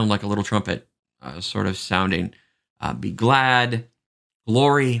meant to sound like a little trumpet, sort of sounding. Be glad.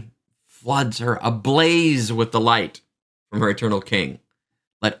 Glory floods her ablaze with the light from her eternal King.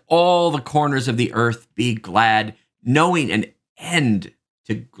 Let all the corners of the earth be glad, knowing an end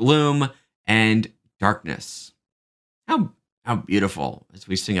to gloom and darkness. How beautiful as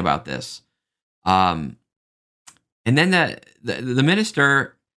we sing about this. And then the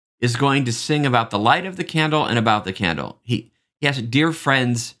minister is going to sing about the light of the candle and about the candle. He has dear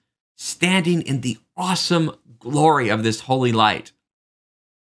friends standing in the awesome glory of this holy light.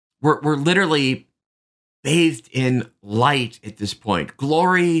 We're literally bathed in light at this point.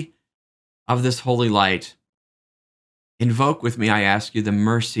 Glory of this holy light. Invoke with me, I ask you, the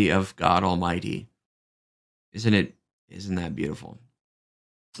mercy of God Almighty. Isn't that beautiful?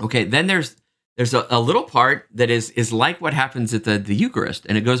 Okay, then there's a little part that is like what happens at the Eucharist,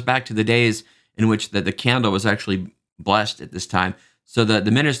 and it goes back to the days in which the candle was actually blessed at this time. So the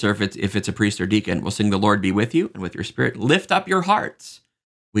minister, if it's a priest or deacon, will sing, "The Lord be with you and with your spirit. Lift up your hearts.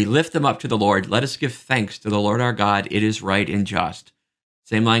 We lift them up to the Lord. Let us give thanks to the Lord our God. It is right and just."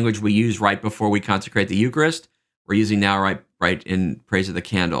 Same language we use right before we consecrate the Eucharist. we're using now, right in praise of the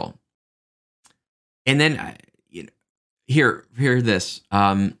candle. And then, hear this.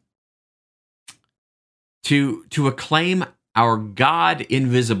 To acclaim our God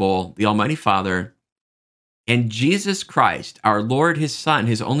invisible, the Almighty Father, and Jesus Christ, our Lord, his Son,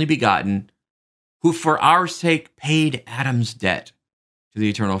 his only begotten, who for our sake paid Adam's debt to the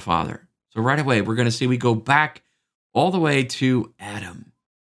eternal Father. So right away, we're going to see we go back all the way to Adam.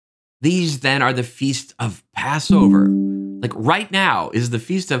 These then are the feast of Passover. Like right now is the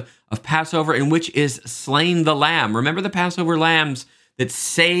feast of Passover, in which is slain the lamb. Remember the Passover lambs that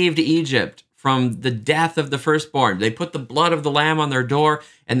saved Egypt from the death of the firstborn. They put the blood of the lamb on their door,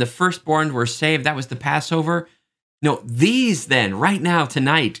 and the firstborn were saved. That was the Passover. No, these then, right now,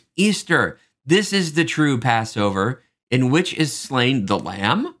 tonight, Easter, this is the true Passover, in which is slain the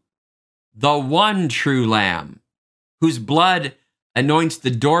lamb, the one true lamb, whose blood anoints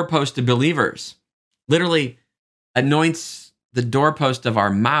the doorpost of believers, literally anoints the doorpost of our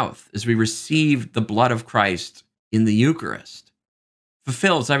mouth as we receive the blood of Christ in the Eucharist,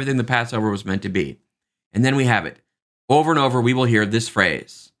 fulfills everything the Passover was meant to be. And then we have it. Over and over, we will hear this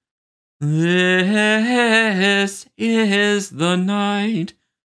phrase, "This is the night."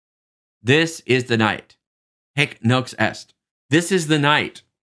 This is the night. Hic nox est. This is the night.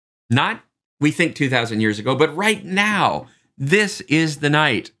 Not, we think 2,000 years ago, but right now. This is the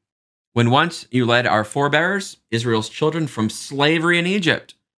night when once you led our forebears, Israel's children, from slavery in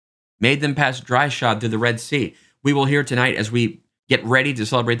Egypt, made them pass dry shod through the Red Sea. We will hear tonight, as we get ready to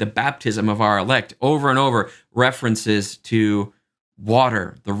celebrate the baptism of our elect, over and over references to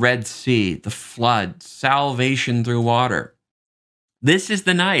water, the Red Sea, the flood, salvation through water. This is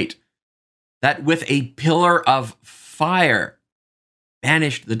the night that with a pillar of fire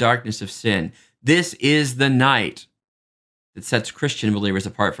banished the darkness of sin. This is the night that sets Christian believers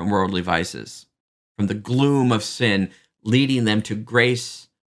apart from worldly vices, from the gloom of sin, leading them to grace.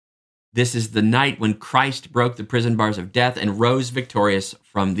 This is the night when Christ broke the prison bars of death and rose victorious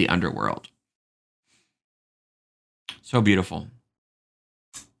from the underworld. So beautiful.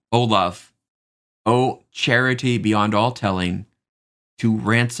 O love, O charity beyond all telling, to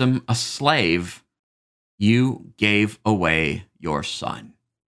ransom a slave, you gave away your son.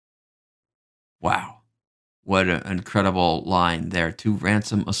 Wow. What an incredible line there. To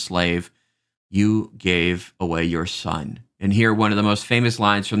ransom a slave, you gave away your son. And here, one of the most famous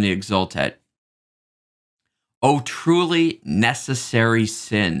lines from the Exultet. O truly necessary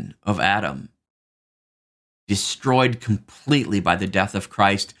sin of Adam, destroyed completely by the death of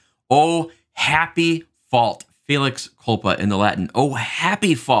Christ. O happy fault, felix culpa in the Latin. O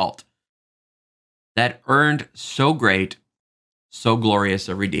happy fault that earned so great, so glorious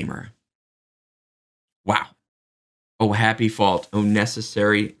a Redeemer. Wow. Oh, happy fault. Oh,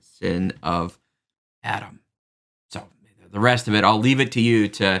 necessary sin of Adam. So the rest of it, I'll leave it to you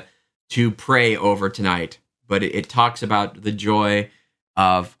to pray over tonight. But it talks about the joy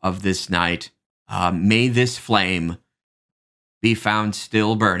of this night. May this flame be found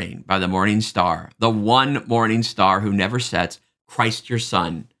still burning by the morning star, the one morning star who never sets, Christ your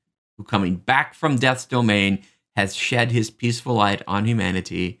Son, who coming back from death's domain has shed his peaceful light on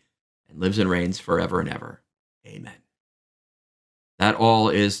humanity and lives and reigns forever and ever. Amen. That all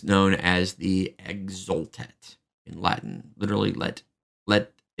is known as the Exultet in Latin. Literally, let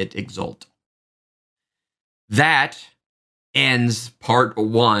it exult. That ends part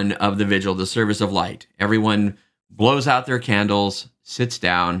one of the vigil, the service of light. Everyone blows out their candles, sits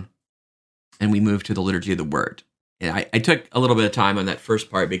down, and we move to the liturgy of the word. And I took a little bit of time on that first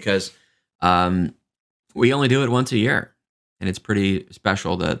part because we only do it once a year, and it's pretty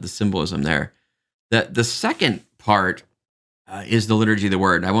special, the symbolism there. The second part is the liturgy of the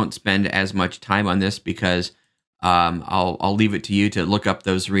word. I won't spend as much time on this because I'll leave it to you to look up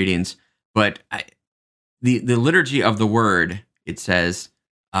those readings. But the liturgy of the word, it says,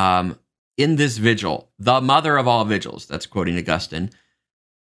 in this vigil, the mother of all vigils, that's quoting Augustine,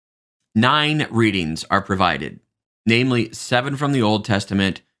 9 readings are provided, namely 7 from the Old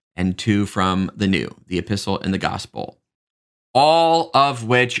Testament and 2 from the New, the Epistle and the Gospel, all of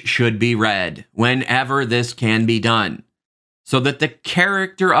which should be read whenever this can be done, so that the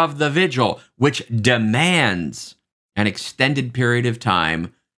character of the vigil, which demands an extended period of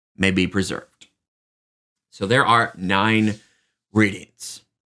time, may be preserved. So there are 9 readings.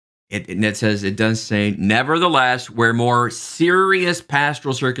 It says, it does say, nevertheless, where more serious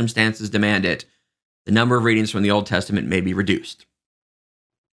pastoral circumstances demand it, the number of readings from the Old Testament may be reduced.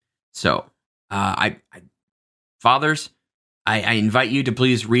 So, fathers, I invite you to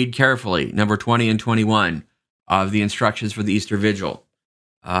please read carefully number 20 and 21 of the instructions for the Easter Vigil.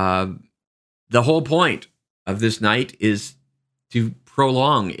 The whole point of this night is to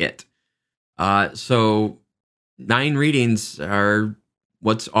prolong it. So 9 readings are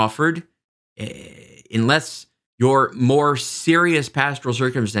what's offered, unless your more serious pastoral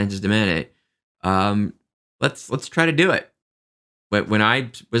circumstances demand it. Let's try to do it. But when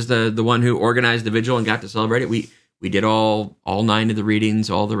I was the one who organized the vigil and got to celebrate it, we did all 9 of the readings,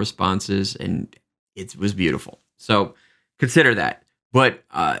 all the responses, and it was beautiful. So consider that. But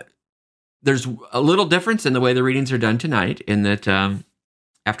there's a little difference in the way the readings are done tonight, in that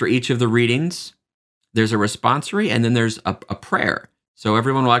after each of the readings, there's a responsory, and then there's a prayer. So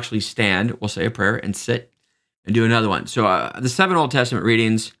everyone will actually stand, we'll say a prayer, and sit and do another one. So the 7 Old Testament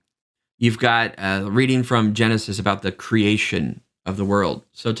readings, you've got a reading from Genesis about the creation of the world.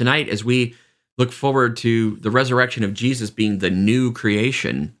 So tonight, as we look forward to the resurrection of Jesus being the new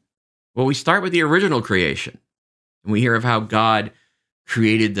creation, well, we start with the original creation. And we hear of how God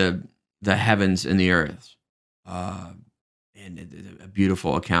created the heavens and the earth. And a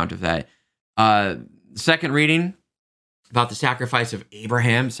beautiful account of that. Second reading about the sacrifice of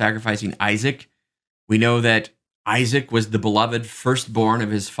Abraham, sacrificing Isaac. We know that Isaac was the beloved firstborn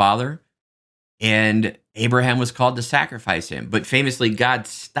of his father, and Abraham was called to sacrifice him. But famously, God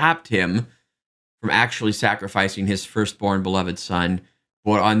stopped him from actually sacrificing his firstborn beloved son.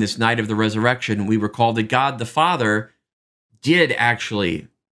 But on this night of the resurrection, we recall that God the Father did actually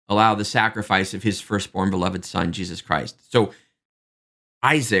allow the sacrifice of his firstborn beloved son, Jesus Christ. So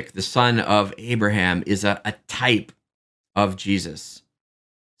Isaac, the son of Abraham, is a type of Jesus.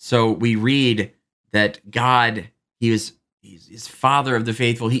 So we read that God, he's father of the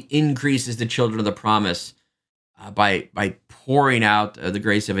faithful. He increases the children of the promise by pouring out the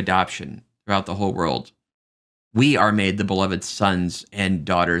grace of adoption throughout the whole world. We are made the beloved sons and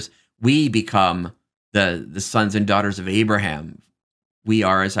daughters. We become the sons and daughters of Abraham. We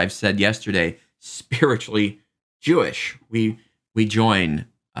are, as I've said yesterday, spiritually Jewish. We join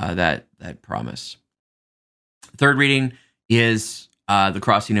that promise. Third reading is the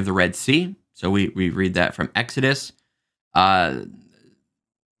crossing of the Red Sea. So we read that from Exodus.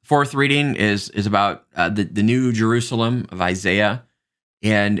 Fourth reading is about the New Jerusalem of Isaiah,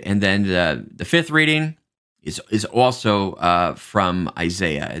 and then the fifth reading is also from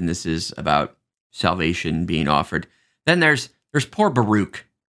Isaiah, and this is about salvation being offered. Then there's poor Baruch.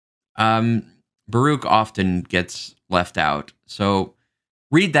 Baruch often gets left out, so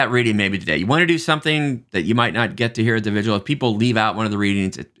read that reading maybe today. You want to do something that you might not get to hear at the vigil. If people leave out one of the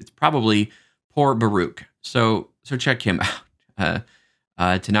readings, it's probably poor Baruch. So check him out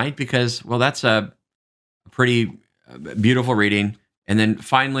tonight, because, well, that's a pretty beautiful reading. And then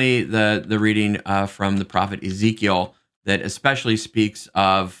finally, the reading from the prophet Ezekiel that especially speaks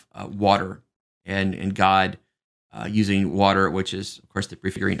of water and God using water, which is, of course, the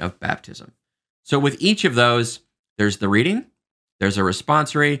prefiguring of baptism. So with each of those, there's the reading, there's a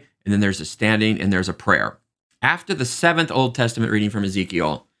responsory, and then there's a standing, and there's a prayer. After the 7th Old Testament reading from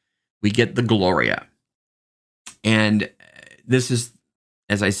Ezekiel, we get the Gloria. And this is,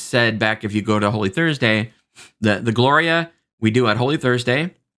 as I said back, if you go to Holy Thursday, the Gloria we do at Holy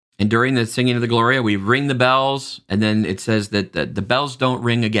Thursday. And during the singing of the Gloria, we ring the bells. And then it says that the bells don't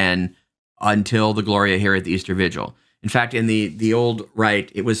ring again until the Gloria here at the Easter Vigil. In fact, in the old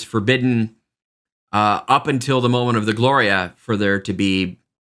rite, it was forbidden up until the moment of the Gloria for there to be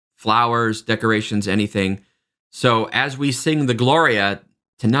flowers, decorations, anything. So as we sing the Gloria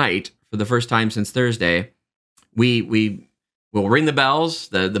tonight, for the first time since Thursday, we will ring the bells,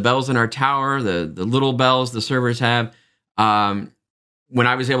 the bells in our tower, the little bells the servers have. When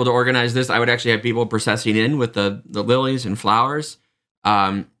I was able to organize this, I would actually have people processing in with the lilies and flowers.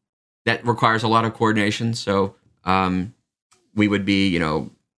 That requires a lot of coordination. So we would be,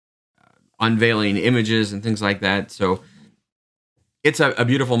 unveiling images and things like that. So it's a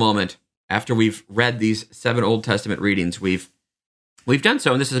beautiful moment. After we've read these 7 Old Testament readings, we've done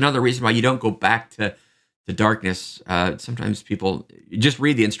so. And this is another reason why you don't go back to darkness. Sometimes people just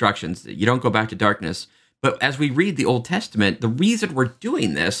read the instructions. You don't go back to darkness. But as we read the Old Testament, the reason we're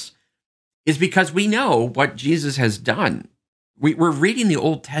doing this is because we know what Jesus has done. We're reading the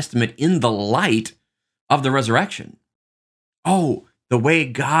Old Testament in the light of the resurrection. Oh, the way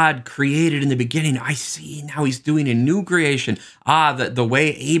God created in the beginning, I see now he's doing a new creation. The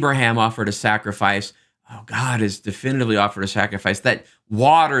way Abraham offered a sacrifice, God has definitively offered a sacrifice. That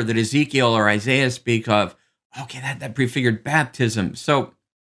water that Ezekiel or Isaiah speak of, okay, that prefigured baptism. So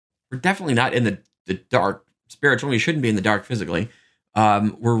we're definitely not in the dark spiritually. We shouldn't be in the dark physically.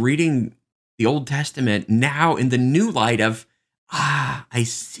 We're reading the Old Testament now in the new light of, I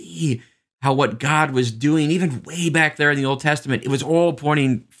see how what God was doing, even way back there in the Old Testament, it was all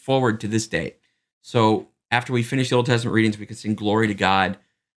pointing forward to this day. So after we finish the Old Testament readings, we could sing glory to God.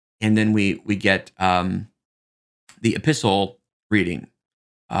 And then we get the epistle reading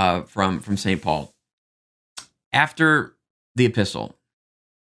from St. Paul. After the epistle,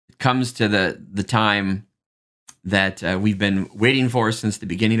 it comes to the time that we've been waiting for since the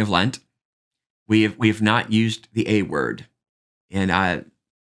beginning of Lent. We have not used the A word. And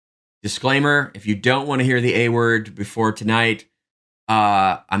disclaimer, if you don't want to hear the A word before tonight,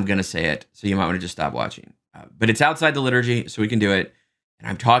 I'm going to say it. So you might want to just stop watching. But it's outside the liturgy, so we can do it. And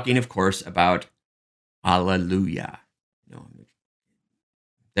I'm talking, of course, about Alleluia.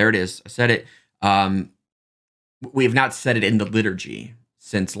 There it is. I said it. We have not said it in the liturgy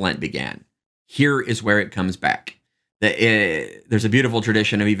since Lent began. Here is where it comes back. There's a beautiful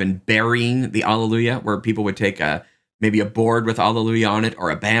tradition of even burying the Alleluia, where people would take maybe a board with Alleluia on it or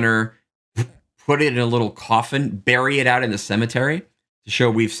a banner, put it in a little coffin, bury it out in the cemetery to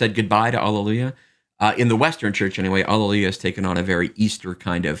show we've said goodbye to Alleluia. In the Western Church, anyway, Alleluia has taken on a very Easter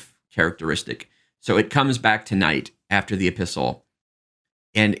kind of characteristic. So it comes back tonight after the epistle,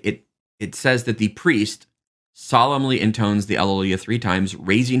 and it says that the priest solemnly intones the Alleluia 3 times,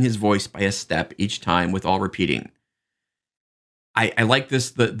 raising his voice by a step each time with all repeating. I like this,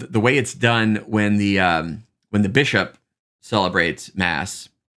 the way it's done when the bishop celebrates Mass.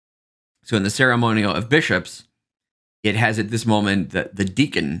 So in the ceremonial of bishops, it has at this moment that the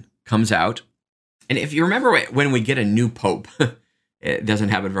deacon comes out. And if you remember when we get a new pope, it doesn't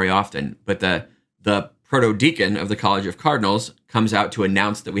happen very often, but the proto-deacon of the College of Cardinals comes out to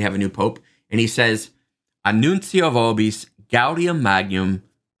announce that we have a new pope, and he says, Annuncio vobis gaudium magnum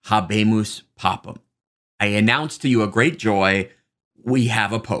habemus papam. I announce to you a great joy, we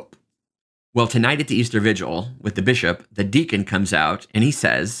have a pope. Well, tonight at the Easter Vigil with the bishop, the deacon comes out and he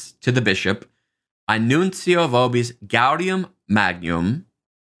says to the bishop, Annuncio vobis gaudium magnum,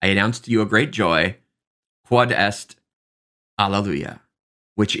 I announce to you a great joy, quod est Alleluia,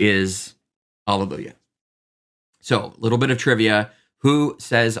 which is Alleluia. So, a little bit of trivia. Who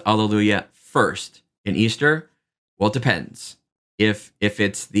says Alleluia first in Easter? Well, it depends. If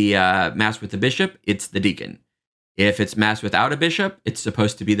it's the Mass with the bishop, it's the deacon. If it's Mass without a bishop, it's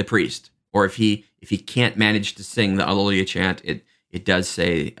supposed to be the priest. Or if he can't manage to sing the Alleluia chant, it does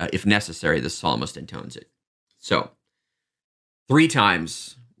say, if necessary, the psalmist intones it. So, 3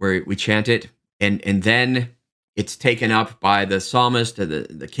 times where we chant it, and then it's taken up by the psalmist,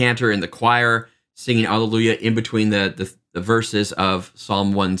 the cantor, and the choir, singing Alleluia in between the verses of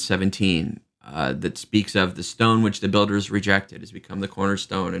Psalm 117 that speaks of the stone which the builders rejected has become the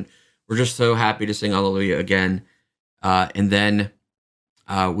cornerstone. And we're just so happy to sing Alleluia again. And then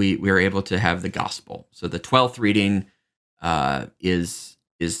we are able to have the gospel. So the 12th reading the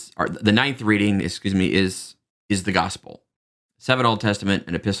 9th reading, is the gospel. 7 Old Testament,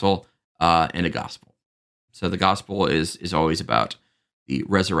 an epistle, and a gospel. So the gospel is always about the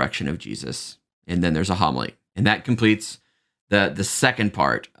resurrection of Jesus. And then there's a homily. And that completes the second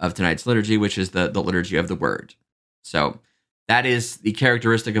part of tonight's liturgy, which is the liturgy of the word. So that is the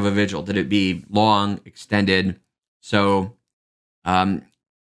characteristic of a vigil, that it be long, extended. So I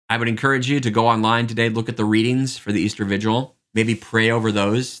would encourage you to go online today, look at the readings for the Easter Vigil, maybe pray over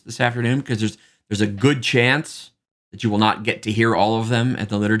those this afternoon, because there's a good chance that you will not get to hear all of them at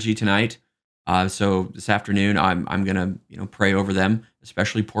the liturgy tonight. So this afternoon, I'm gonna pray over them,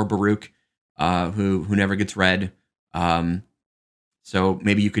 especially poor Baruch, who never gets read. So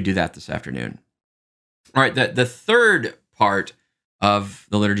maybe you could do that this afternoon. All right, the third part of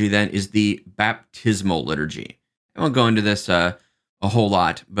the liturgy then is the baptismal liturgy. I won't go into this a whole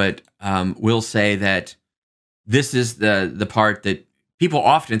lot, but we'll say that this is the part that people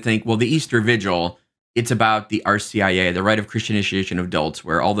often think, well, the Easter Vigil, it's about the RCIA, the Rite of Christian Initiation of Adults,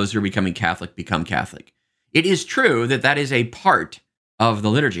 where all those who are becoming Catholic become Catholic. It is true that is a part of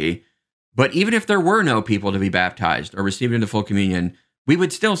the liturgy, but even if there were no people to be baptized or received into full communion, we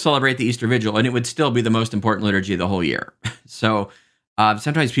would still celebrate the Easter Vigil, and it would still be the most important liturgy of the whole year. So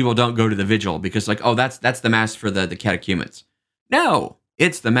sometimes people don't go to the Vigil because, that's the Mass for the catechumens. No,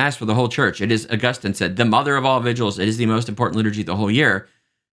 it's the Mass for the whole church. It is, Augustine said, the mother of all vigils. It is the most important liturgy of the whole year.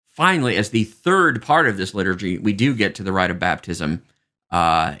 Finally, as the third part of this liturgy, we do get to the rite of baptism.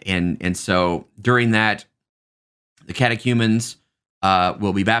 And so during that, the catechumens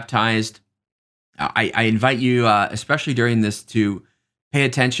will be baptized. I invite you, especially during this, to pay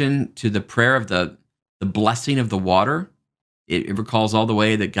attention to the prayer of the blessing of the water. It recalls all the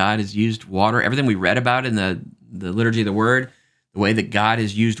way that God has used water, everything we read about in the liturgy of the word, the way that God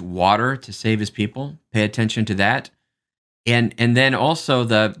has used water to save his people. Pay attention to that. And then also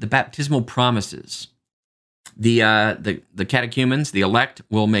the baptismal promises. The catechumens, the elect,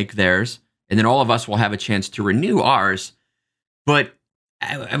 will make theirs and then all of us will have a chance to renew ours. But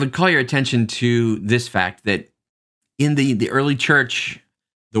I would call your attention to this fact that in the early church,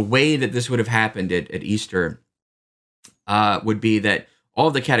 the way that this would have happened at Easter would be that all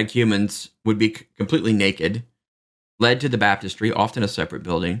of the catechumens would be completely naked, led to the baptistry, often a separate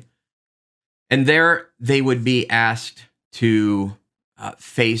building, and there they would be asked to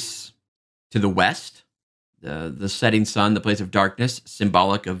face to the west, the setting sun, the place of darkness,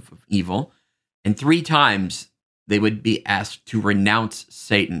 symbolic of evil, and 3 times they would be asked to renounce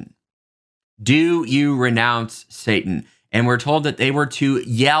Satan. Do you renounce Satan? And we're told that they were to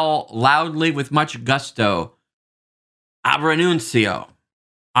yell loudly with much gusto, Ab renuncio,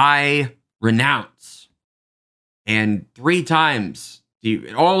 I renounce. And 3 times,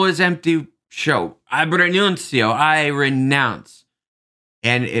 all is empty show, Ab renuncio, I renounce.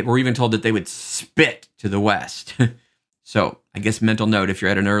 And we're even told that they would spit to the west. So I guess mental note, if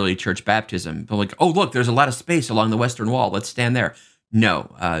you're at an early church baptism, they're like, oh, look, there's a lot of space along the western wall. Let's stand there.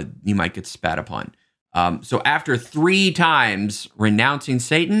 No, you might get spat upon. So after 3 times renouncing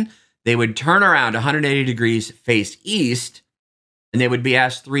Satan, they would turn around 180 degrees, face east, and they would be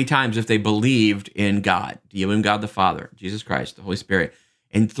asked 3 times if they believed in God. Do you believe in God the Father, Jesus Christ, the Holy Spirit?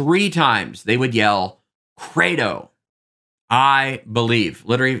 And 3 times they would yell, credo, I believe.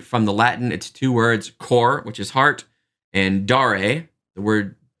 Literally from the Latin, it's 2 words, cor, which is heart, and dare, the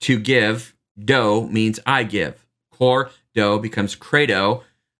word to give. Do means I give. Cor, do becomes credo,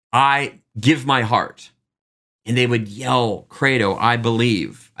 I give my heart. And they would yell, credo, I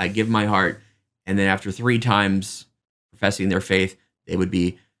believe, I give my heart. And then after 3 times professing their faith, they would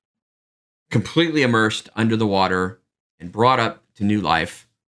be completely immersed under the water and brought up to new life,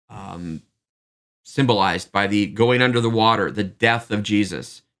 symbolized by the going under the water, the death of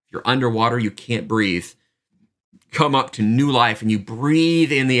Jesus. If you're underwater, you can't breathe. Come up to new life and you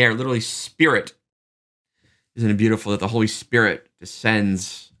breathe in the air, literally spirit. Isn't it beautiful that the Holy Spirit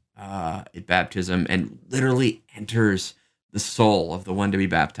descends at baptism and literally enters the soul of the one to be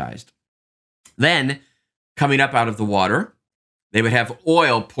baptized? Then, coming up out of the water, they would have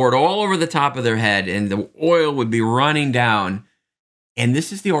oil poured all over the top of their head, and the oil would be running down. And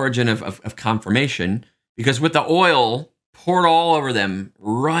this is the origin of confirmation, because with the oil poured all over them,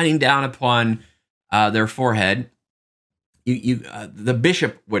 running down upon their forehead, the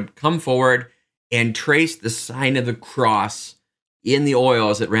bishop would come forward and trace the sign of the cross in the oil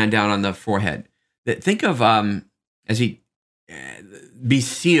as it ran down on the forehead. Think of as he be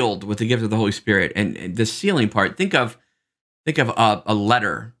sealed with the gift of the Holy Spirit, and the sealing part. Think of a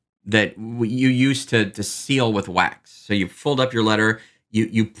letter that you use to seal with wax. So you fold up your letter,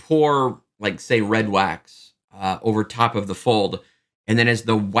 you pour, like, say, red wax over top of the fold, and then as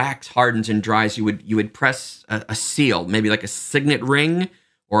the wax hardens and dries, you would press a seal, maybe like a signet ring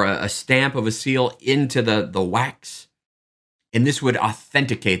or a stamp of a seal into the wax, and this would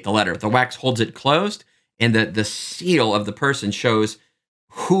authenticate the letter. The wax holds it closed, and the seal of the person shows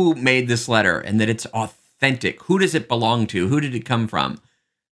who made this letter and that it's authentic. Who does it belong to? Who did it come from?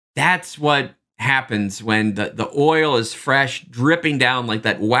 That's what happens when the oil is fresh, dripping down like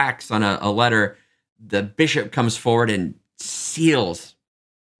that wax on a letter. The bishop comes forward and seals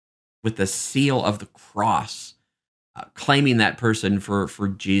with the seal of the cross, claiming that person for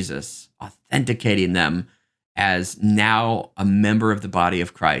Jesus, authenticating them as now a member of the body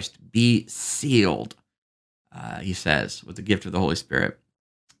of Christ. Be sealed, he says, with the gift of the Holy Spirit.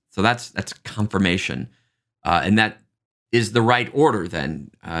 So that's confirmation, and that is the right order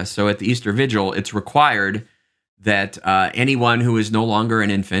then. So at the Easter Vigil, it's required that anyone who is no longer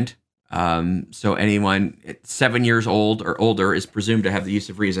an infant, so anyone 7 years old or older, is presumed to have the use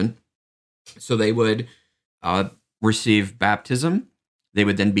of reason. So they would receive baptism. They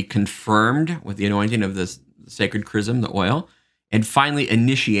would then be confirmed with the anointing of the sacred chrism, the oil. And finally,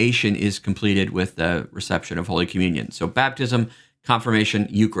 initiation is completed with the reception of Holy Communion. So baptism, confirmation,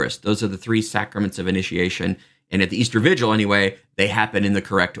 Eucharist. Those are the 3 sacraments of initiation. And at the Easter Vigil, anyway, they happen in the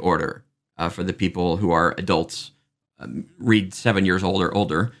correct order for the people who are adults, read 7 years old or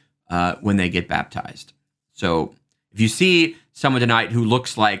older, when they get baptized. So if you see someone tonight who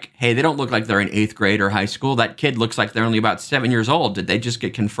looks like, hey, they don't look like they're in 8th grade or high school, that kid looks like they're only about 7 years old. Did they just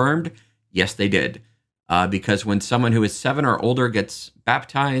get confirmed? Yes, they did. Because when someone who is 7 or older gets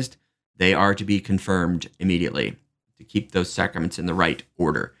baptized, they are to be confirmed immediately to keep those sacraments in the right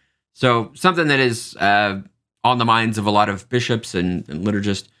order. So something that is on the minds of a lot of bishops and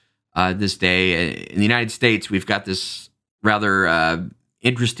liturgists this day. In the United States, we've got this rather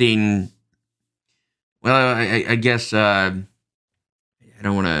interesting, well, I guess I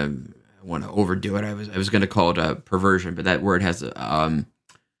don't want to overdo it. I was going to call it a perversion, but that word has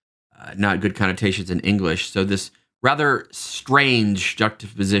not good connotations in English. So this rather strange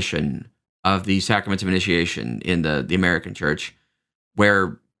juxtaposition of the sacraments of initiation in the American church,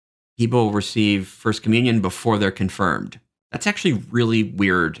 where people receive First Communion before they're confirmed. That's actually really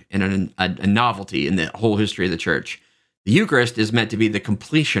weird and a novelty in the whole history of the church. The Eucharist is meant to be the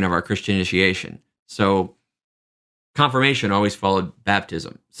completion of our Christian initiation. So confirmation always followed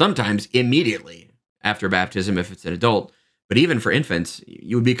baptism, sometimes immediately after baptism if it's an adult. But even for infants,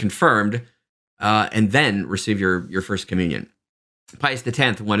 you would be confirmed and then receive your First Communion. Pius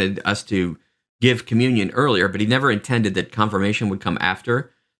X wanted us to give communion earlier, but he never intended that confirmation would come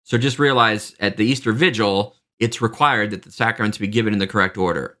after. So just realize at the Easter Vigil, it's required that the sacraments be given in the correct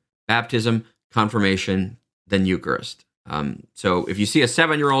order: baptism, confirmation, then Eucharist. So if you see a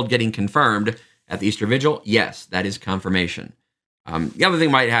 7-year-old getting confirmed at the Easter Vigil, yes, that is confirmation. The other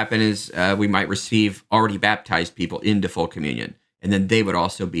thing might happen is we might receive already baptized people into full communion, and then they would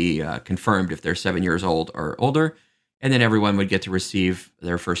also be confirmed if they're 7 years old or older, and then everyone would get to receive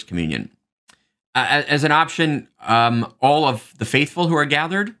their First Communion. As an option, all of the faithful who are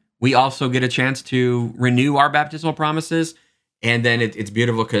gathered, we also get a chance to renew our baptismal promises, and then it's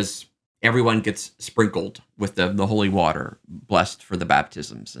beautiful because everyone gets sprinkled with the holy water, blessed for the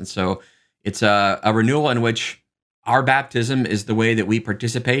baptisms. And so it's a renewal in which our baptism is the way that we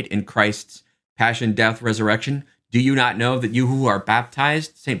participate in Christ's passion, death, resurrection. Do you not know that you who are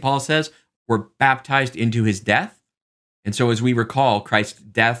baptized, St. Paul says, were baptized into his death? And so as we recall Christ's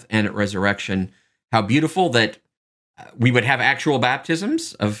death and resurrection, how beautiful that we would have actual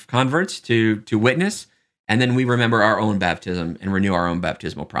baptisms of converts to witness, and then we remember our own baptism and renew our own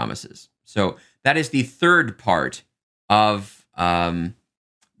baptismal promises. So that is the third part of the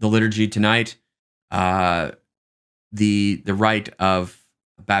liturgy tonight, the rite of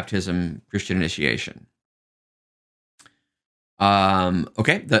baptism, Christian initiation.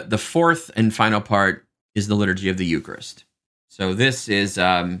 Okay, the fourth and final part is the liturgy of the Eucharist. So this is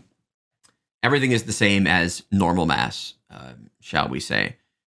everything is the same as normal Mass, shall we say.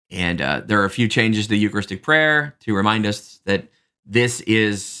 And there are a few changes to the Eucharistic prayer to remind us that this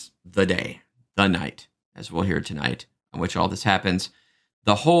is the day, the night, as we'll hear tonight, on which all this happens.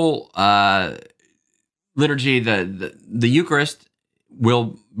 The whole liturgy, the Eucharist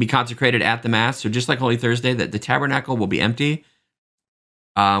will be consecrated at the Mass. So just like Holy Thursday, the tabernacle will be empty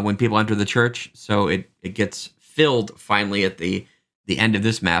when people enter the church. So it gets filled finally at the end of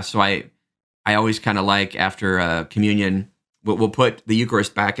this Mass. So I always kind of like after communion, we'll put the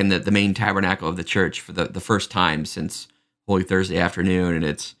Eucharist back in the main tabernacle of the church for the first time since Holy Thursday afternoon. And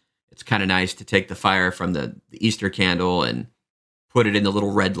it's kind of nice to take the fire from the Easter candle and put it in the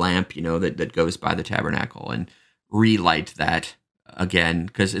little red lamp, that goes by the tabernacle, and relight that again,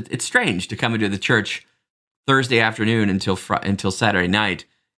 because it's strange to come into the church Thursday afternoon until Saturday night,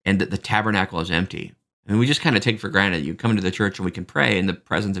 and that the tabernacle is empty. I mean, we just kind of take for granted you come into the church and we can pray in the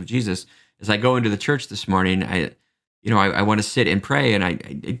presence of Jesus. As I go into the church this morning, I want to sit and pray, and I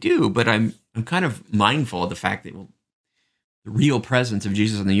do, but I'm kind of mindful of the fact that the real presence of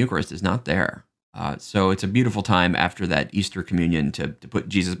Jesus in the Eucharist is not there. So it's a beautiful time after that Easter communion to put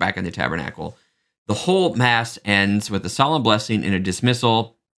Jesus back in the tabernacle. The whole Mass ends with a solemn blessing and a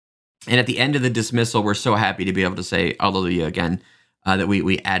dismissal. And at the end of the dismissal, we're so happy to be able to say Alleluia again, that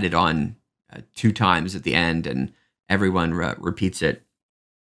we added on 2 times at the end, and everyone repeats it.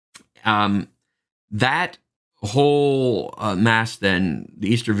 That whole Mass, then, the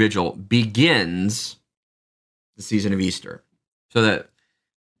Easter Vigil, begins the season of Easter. So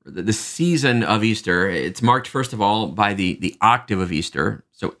the season of Easter, it's marked, first of all, by the octave of Easter,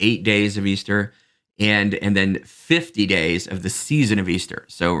 so 8 days of Easter, and then 50 days of the season of Easter.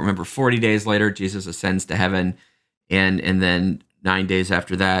 So remember, 40 days later, Jesus ascends to heaven, and then 9 days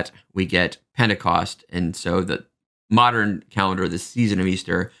after that, we get Pentecost. And so the modern calendar, the season of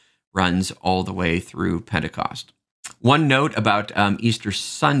Easter, runs all the way through Pentecost. One note about Easter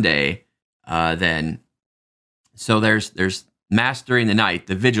Sunday, then. So there's Mass during the night.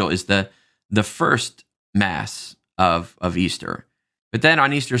 The Vigil is the first Mass of Easter. But then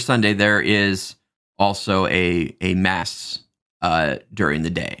on Easter Sunday, there is also a Mass during the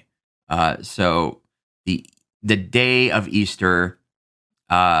day. So the day of Easter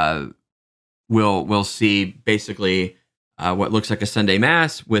we'll see basically what looks like a Sunday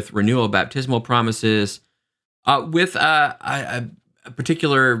Mass with renewal of baptismal promises, with a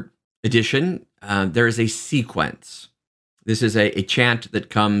particular addition. There is a sequence. This is a chant that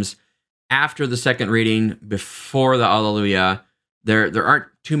comes after the second reading, before the Alleluia. There aren't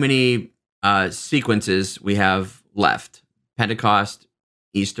too many sequences we have left. Pentecost,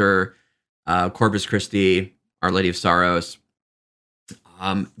 Easter, Corpus Christi, Our Lady of Sorrows.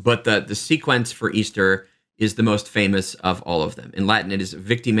 But the sequence for Easter is the most famous of all of them. In Latin, it is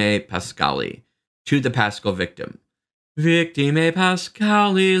Victimae Paschali, to the Paschal victim. Victimae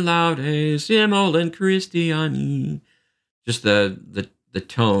Paschali laudes imolent Christiani. Just the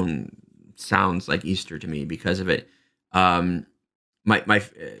tone sounds like Easter to me because of it.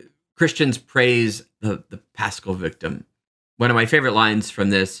 Christians praise the Paschal victim. One of my favorite lines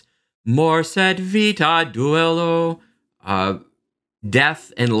from this, mors et vita duello,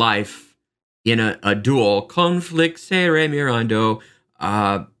 death and life in a duel, conflicere mirando,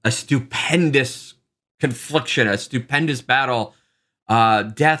 a stupendous confliction, a stupendous battle,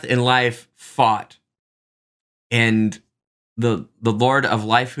 death and life fought. And the Lord of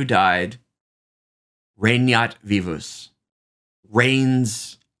life who died, regnat vivus,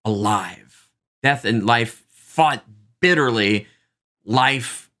 reigns alive. Death and life fought bitterly.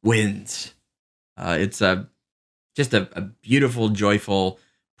 Life wins. It's just a beautiful, joyful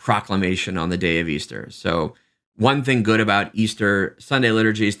proclamation on the day of Easter. So one thing good about Easter Sunday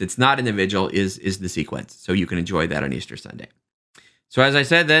liturgies that's not in the vigil is the sequence. So you can enjoy that on Easter Sunday. So as I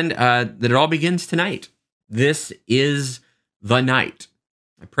said then, that it all begins tonight. This is the night.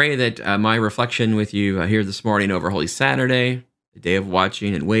 I pray that my reflection with you here this morning over Holy Saturday, the day of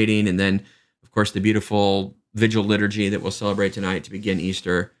watching and waiting, and then, of course, the beautiful vigil liturgy that we'll celebrate tonight to begin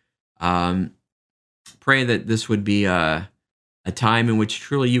Easter. Pray that this would be a time in which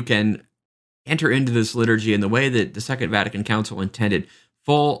truly you can enter into this liturgy in the way that the Second Vatican Council intended,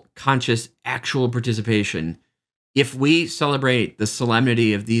 full, conscious, actual participation. If we celebrate the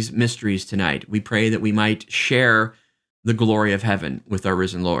solemnity of these mysteries tonight, we pray that we might share the glory of heaven with our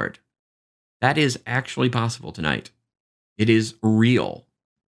risen Lord. That is actually possible tonight. It is real.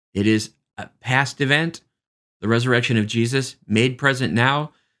 It is a past event, the resurrection of Jesus, made present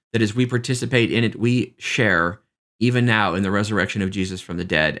now, that as we participate in it, we share even now in the resurrection of Jesus from the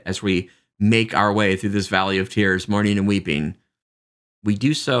dead. As we make our way through this valley of tears, mourning and weeping, we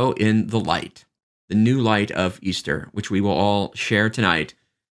do so in the light, the new light of Easter, which we will all share tonight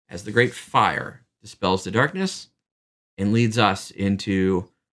as the great fire dispels the darkness and leads us into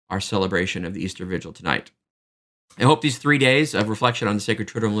our celebration of the Easter Vigil tonight. I hope these 3 days of reflection on the Sacred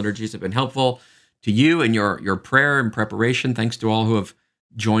Triduum liturgies have been helpful to you in your prayer and preparation. Thanks to all who have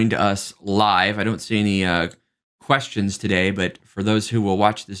joined us live. I don't see any questions today, but for those who will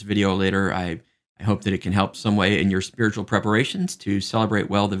watch this video later, I hope that it can help some way in your spiritual preparations to celebrate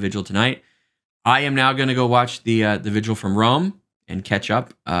well the Vigil tonight. I am now going to go watch the Vigil from Rome and catch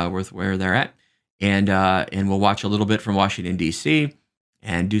up with where they're at, and we'll watch a little bit from Washington, D.C.,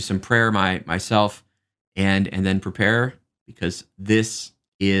 and do some prayer myself, and then prepare, because this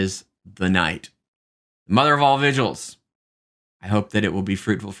is the night. Mother of all vigils. I hope that it will be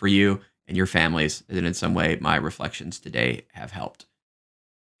fruitful for you and your families, and in some way my reflections today have helped.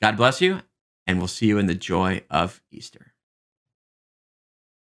 God bless you, and we'll see you in the joy of Easter.